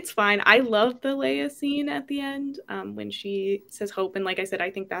it's fine. I love the Leia scene at the end, when she says hope. And like I said,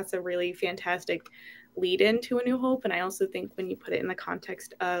 I think that's a really fantastic lead into A New Hope. And I also think when you put it in the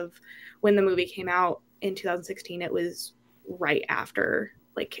context of when the movie came out in 2016, it was right after,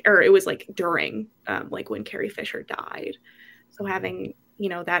 or it was during, when Carrie Fisher died. So having,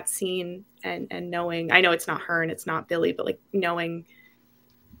 that scene and knowing, I know it's not her and it's not Billy, but knowing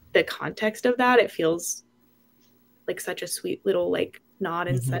the context of that, it feels like such a sweet little nod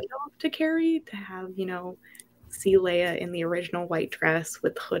and send off to Carrie to have, see Leia in the original white dress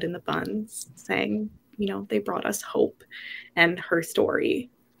with the hood and the buns saying, they brought us hope, and her story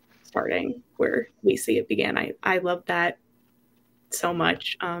starting where we see it began. I love that so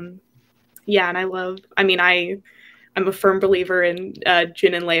much. Yeah, and I'm a firm believer in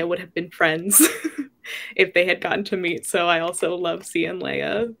Jyn and Leia would have been friends if they had gotten to meet. So I also love seeing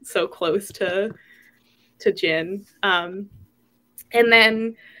Leia so close to Jyn. And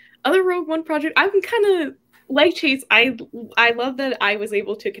then other Rogue One project, I'm kind of like Chase. I love that I was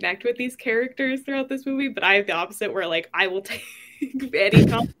able to connect with these characters throughout this movie, but I have the opposite where I will take any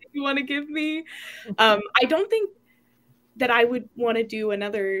content you want to give me. I don't think that I would want to do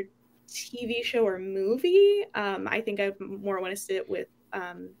another TV show or movie. I think I more want to sit with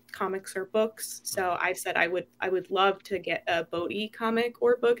comics or books. So I said I would love to get a Bodhi comic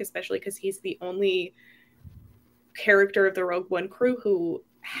or book, especially because he's the only character of the Rogue One crew who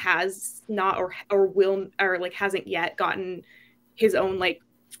has not or will or like hasn't yet gotten his own like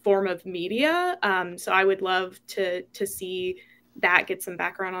form of media. So I would love to see that, get some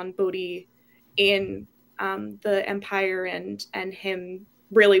background on Bodhi in the Empire and him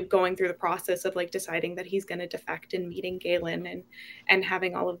really going through the process of like deciding that he's going to defect and meeting Galen and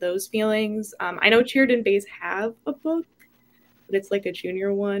having all of those feelings. I know Cheerden Bays have a book, but it's like a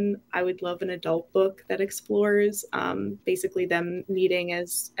junior one. I would love an adult book that explores basically them meeting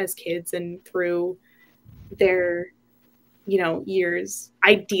as kids and through their years.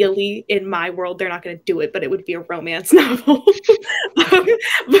 Ideally, in my world, they're not going to do it, but it would be a romance novel.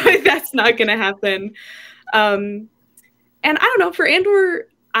 But that's not going to happen. And I don't know, for Andor,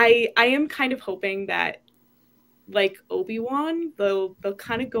 I am kind of hoping that like Obi-Wan, they'll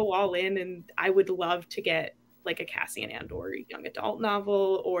kind of go all in, and I would love to get like a Cassian Andor young adult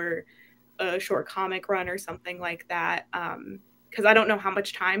novel or a short comic run or something like that. Because I don't know how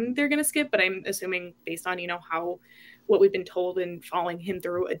much time they're going to skip, but I'm assuming based on, what we've been told and following him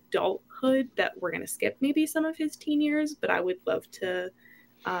through adulthood that we're going to skip maybe some of his teen years. But I would love to,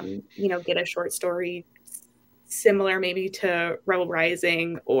 get a short story similar maybe to Rebel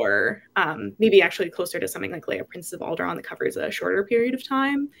Rising, or maybe actually closer to something like Leia, Princess of Alderaan, that covers a shorter period of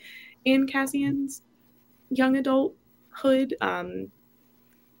time in Cassian's young adulthood.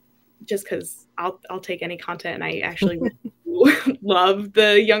 Just because I'll take any content, and I actually love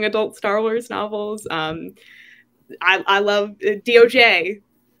the young adult Star Wars novels. I love DOJ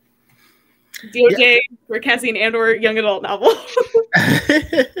for Cassian Andor young adult novel.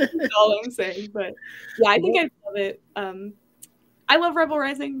 That's all I'm saying. But yeah, I think I'd love it. I love Rebel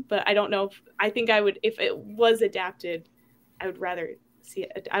Rising, but I don't know I think I would, if it was adapted, I would rather see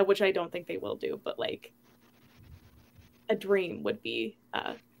it, which I don't think they will do, but like a dream would be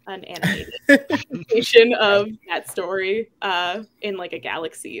an animated animation of that story in like a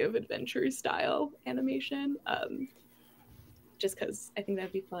Galaxy of Adventure style animation. Just because I think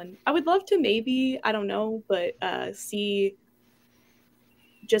that'd be fun. I would love to maybe, I don't know, but see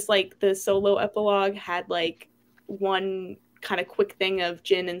just like the solo epilogue had like one kind of quick thing of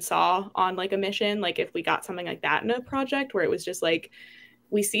Jin and Saw on like a mission. Like if we got something like that in a project where it was just like,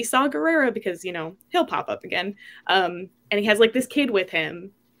 we see Saw Gerrera because, he'll pop up again. And he has like this kid with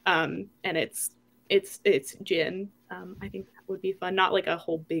him. And it's Jin. I think that would be fun. Not like a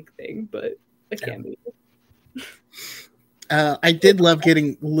whole big thing, but a cameo. I did love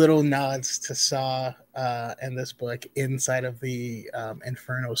getting little nods to Saw in this book inside of the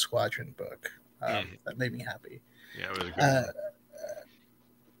Inferno Squadron book. That made me happy. Yeah, it was a good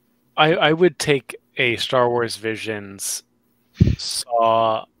one. I would take a Star Wars Visions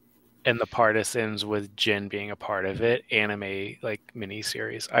Saw and the Partisans with Jin being a part of it, anime like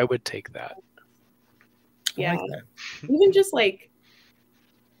miniseries. I would take that. Yeah, like that. Even just like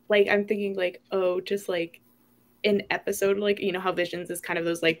I'm thinking like, just like an episode, like how Visions is kind of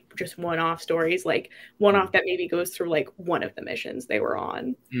those like just one-off stories, like one-off that maybe goes through like one of the missions they were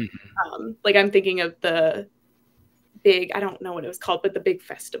on. Like I'm thinking of the big, I don't know what it was called, but the big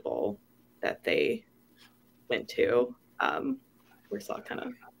festival that they went to, where Saw kind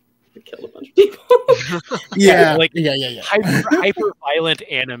of killed a bunch of people. yeah, hyper violent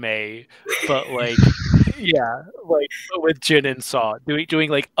anime, but like but with Jin and Saw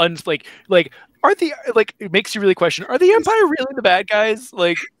doing like are the it makes you really question, are the Empire really the bad guys?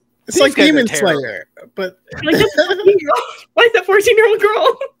 Like it's like Demon Slayer, but like why is that 14-year-old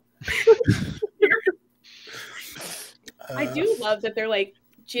girl? I do love that they're like,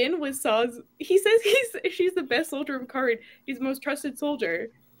 Jin was Saw's, he says she's the best soldier of Karn. He's the most trusted soldier.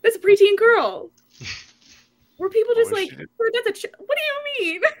 That's a preteen girl. Were people just like, that's what do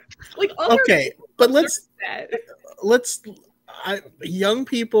you mean? Like, okay, but young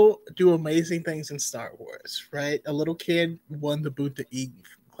people do amazing things in Star Wars, right? A little kid won the Boot to Eden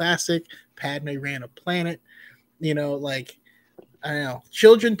Classic. Padme ran a planet. Like, I don't know.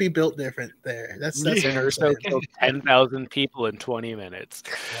 Children be built different there. That's Urso killed 10,000 people in 20 minutes.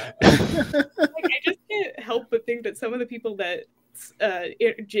 Like, I just can't help but think that some of the people that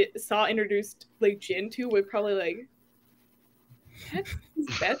Saw introduced like Jin to would probably like,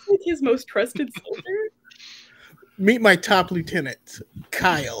 that's like his most trusted soldier. Meet my top lieutenant,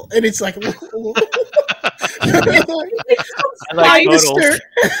 Kyle, and it's like, I like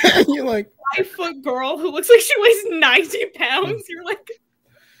you're like 5-foot girl who looks like she weighs 90 pounds. You're like,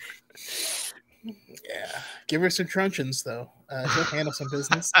 yeah, give her some truncheons though. She'll handle some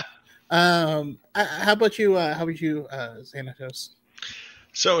business. How about you? Xanatos?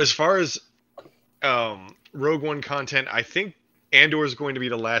 So as far as Rogue One content, I think Andor is going to be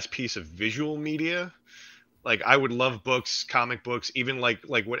the last piece of visual media. Like I would love books, comic books, even like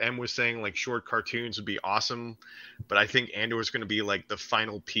what M was saying, like short cartoons would be awesome. But I think Andor is going to be like the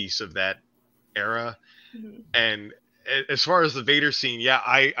final piece of that era. Mhm. And as far as the Vader scene, yeah,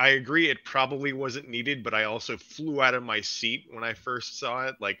 I agree. It probably wasn't needed, but I also flew out of my seat when I first saw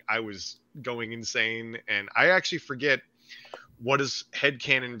it. Like I was going insane, and I actually forget what is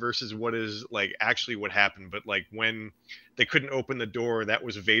headcanon versus what is like actually what happened. But like when they couldn't open the door, that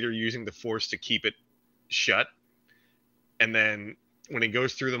was Vader using the Force to keep it shut. And then when he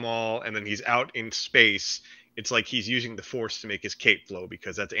goes through them all, and then he's out in space, it's like he's using the Force to make his cape flow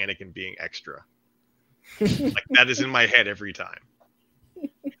because that's Anakin being extra. Like that is in my head every time.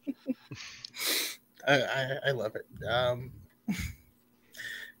 I love it.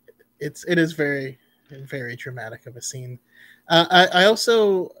 It is very, very dramatic of a scene. I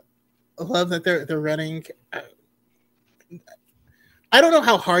also love that they're running. I don't know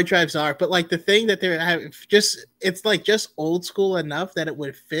how hard drives are, but like the thing that they're having, it's like just old school enough that it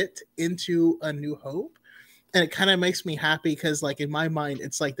would fit into A New Hope, and it kind of makes me happy because like in my mind,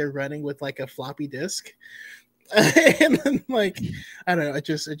 it's like they're running with like a floppy disk, and then like I don't know, it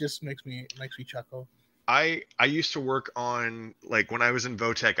just makes me chuckle. I used to work on, like when I was in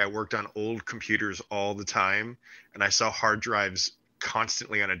Votech, I worked on old computers all the time, and I saw hard drives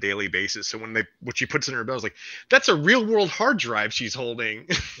constantly on a daily basis. So when she puts in her bill, I was like, that's a real world hard drive she's holding.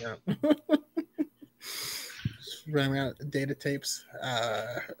 Yeah. Running around data tapes,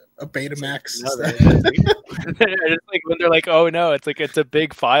 a Betamax. It's like when they're like, oh no, it's like it's a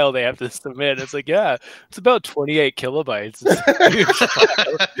big file they have to submit. It's like, yeah, it's about 28 kilobytes.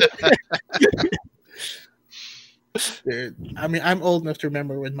 Dude, I mean, I'm old enough to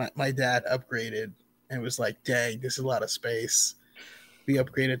remember when my dad upgraded and it was like, dang, this is a lot of space. We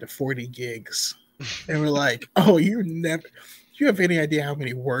upgraded to 40 gigs. And we're like, oh, do you have any idea how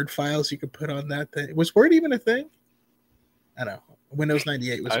many Word files you could put on that thing? Was Word even a thing? I don't know. Windows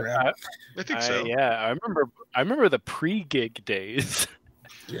 98 was around. I think so. Yeah, I remember the pre-gig days.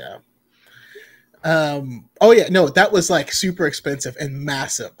 Yeah. Oh yeah, no, that was like super expensive and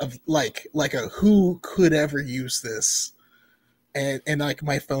massive. Of like a who could ever use this, and like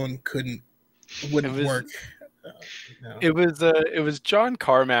my phone wouldn't work. No. It was John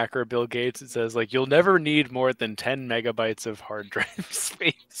Carmack or Bill Gates. It says like you'll never need more than 10 megabytes of hard drive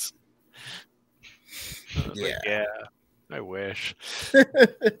space. Yeah, like, yeah, I wish.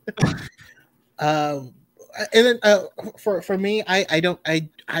 And then for me,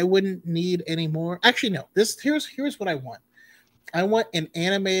 I wouldn't need any more. Actually, no. Here's what I want. I want an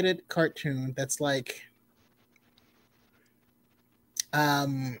animated cartoon that's like,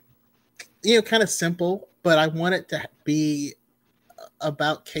 kind of simple, but I want it to be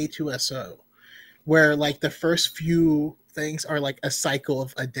about K2SO, where like the first few things are like a cycle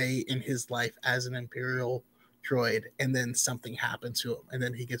of a day in his life as an Imperial droid, and then something happens to him, and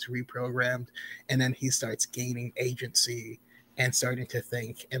then he gets reprogrammed, and then he starts gaining agency and starting to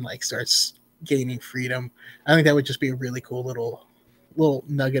think and like starts gaining freedom. I think that would just be a really cool little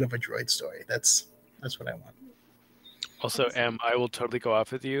nugget of a droid story. That's what I want. Also, Em, I will totally go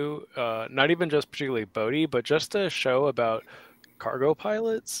off with you. Not even just particularly Bodhi, but just a show about cargo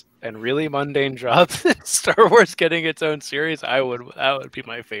pilots and really mundane jobs. Star Wars getting its own series, that would be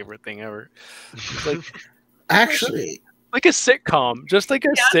my favorite thing ever. Like, actually, like a sitcom, just like a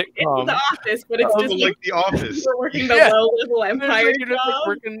sitcom. It's The Office, but it's just like The Office. We're working the low-level Empire like,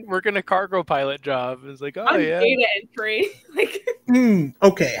 job. working a cargo pilot job. It's like, oh yeah, data entry. Like,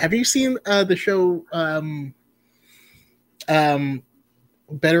 okay. Have you seen the show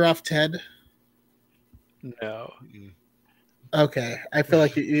Better Off Ted? No. Okay, I feel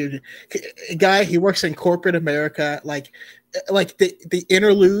like a guy. He works in corporate America. Like the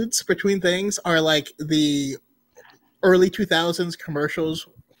interludes between things are like the early 2000s commercials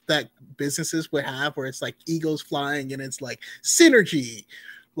that businesses would have, where it's like eagles flying and it's like synergy,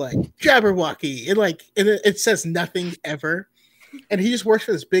 like Jabberwocky, and it says nothing ever. And he just works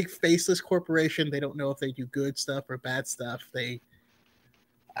for this big faceless corporation. They don't know if they do good stuff or bad stuff. They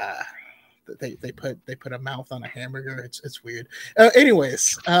put a mouth on a hamburger. It's weird.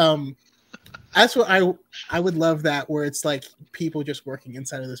 Anyways, that's what I would love, that where it's like people just working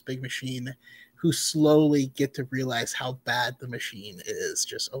inside of this big machine who slowly get to realize how bad the machine is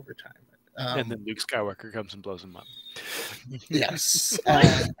just over time. And then Luke Skywalker comes and blows him up. Yes.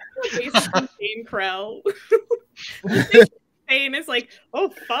 Shane Crow. Shane is like, oh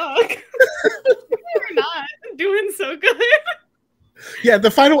fuck, we're not doing so good. Yeah,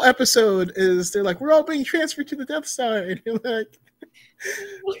 the final episode is they're like, we're all being transferred to the Death Star, and you're like,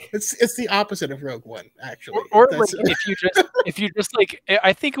 It's the opposite of Rogue One, actually. Or like if you just like,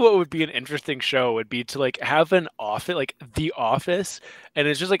 I think what would be an interesting show would be to like have an office, like The Office, and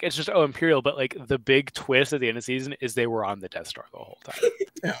it's just Imperial, but like the big twist at the end of the season is they were on the Death Star the whole time.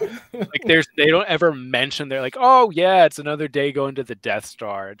 Yeah. Like they don't ever mention, they're like, oh yeah, it's another day going to the Death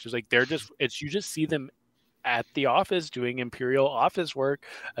Star. It's just like you just see them at the office doing Imperial office work,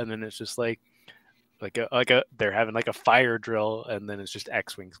 and then it's just like they're having like a fire drill, and then it's just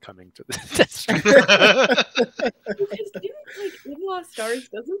X-wings coming to the Death Star. Because in Lost Stars,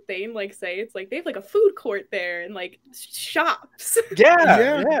 doesn't Thane like say it's like they have like a food court there and like shops?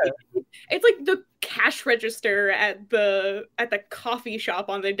 Yeah. It's like the cash register at the coffee shop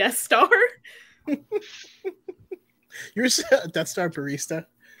on the Death Star. You're a Death Star barista.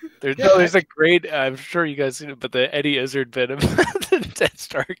 There's a great, I'm sure you guys seen it, but the Eddie Izzard bit of the Death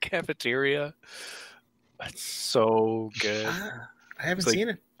Star cafeteria. That's so good. I haven't seen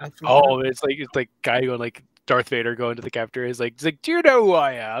it. It's like guy going like Darth Vader going to the cafeteria. He's like, do you know who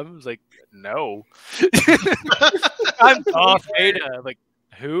I am? It's like, no. I'm Darth Vader. I'm like,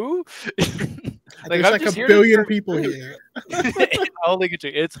 who? There's like a billion people here. I'll link it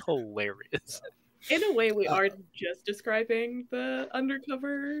to you. It's hilarious. In a way, we are just describing the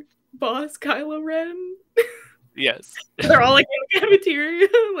undercover boss, Kylo Ren. Yes. They're all like in the cafeteria,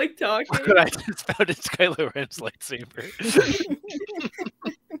 like talking. But I just found it's Kylo Ren's lightsaber.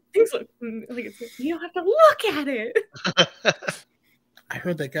 He's like, you don't have to look at it. I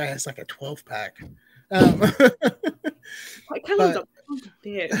heard that guy has like a 12-pack. Kylo's a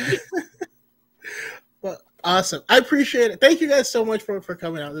bitch. But awesome. I appreciate it. Thank you guys so much for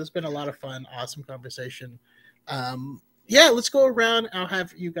coming out. This has been a lot of fun. Awesome conversation. Let's go around. I'll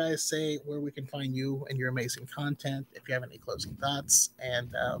have you guys say where we can find you and your amazing content. If you have any closing thoughts,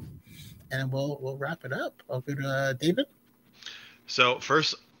 and we'll wrap it up. I'll go to David. So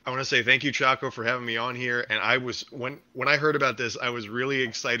first, I want to say thank you, Chaco, for having me on here. And I was when I heard about this, I was really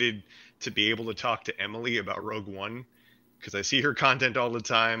excited to be able to talk to Emily about Rogue One because I see her content all the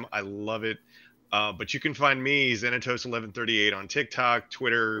time. I love it. But you can find me, Xanatos1138, on TikTok,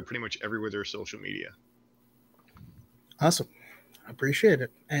 Twitter, pretty much everywhere there's social media. Awesome. I appreciate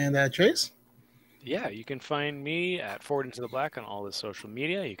it. And Chase? Yeah, you can find me at Forward Into the Black on all the social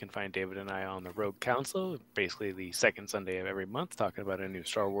media. You can find David and I on the Rogue Council, basically the second Sunday of every month, talking about a new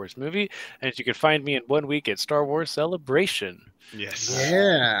Star Wars movie. And you can find me in 1 week at Star Wars Celebration. Yes.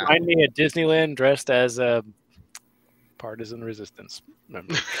 Yeah. Find me at Disneyland dressed as a partisan resistance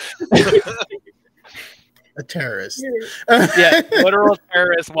member. A terrorist. Yeah, literal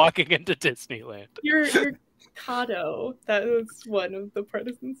terrorist walking into Disneyland. You're Kato. That was one of the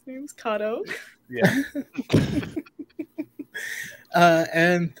partisans' names. Kato. Yeah.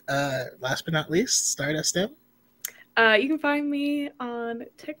 And last but not least, Stardust M. You can find me on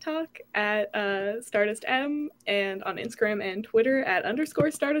TikTok at Stardust M, and on Instagram and Twitter at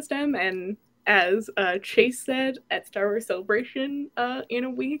 _Stardust M, and as Chase said, at Star Wars Celebration in a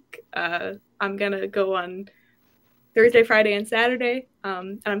week. I'm gonna go on Thursday, Friday, and Saturday.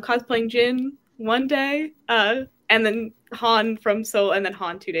 And I'm cosplaying Jin one day, and then Han from Solo, and then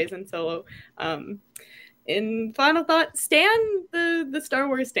Han 2 days in Solo. In final thought, stand the Star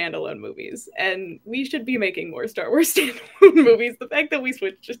Wars standalone movies, and we should be making more Star Wars standalone movies. The fact that we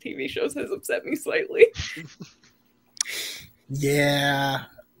switched to TV shows has upset me slightly. Yeah.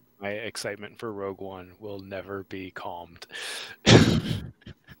 My excitement for Rogue One will never be calmed.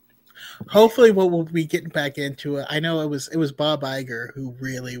 Hopefully we'll be getting back into it. I know it was Bob Iger who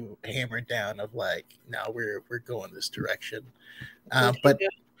really hammered down of like, no, we're going this direction. But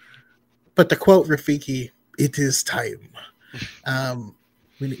to quote Rafiki, it is time.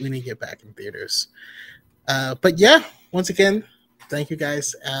 We need to get back in theaters. But yeah, once again, thank you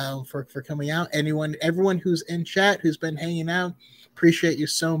guys for coming out. Everyone who's in chat, who's been hanging out, appreciate you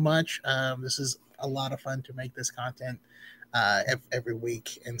so much. This is a lot of fun to make this content every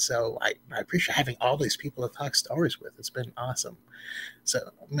week, and so I appreciate having all these people to talk Star Wars with. It's been awesome. So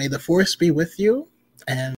may the Force be with you, and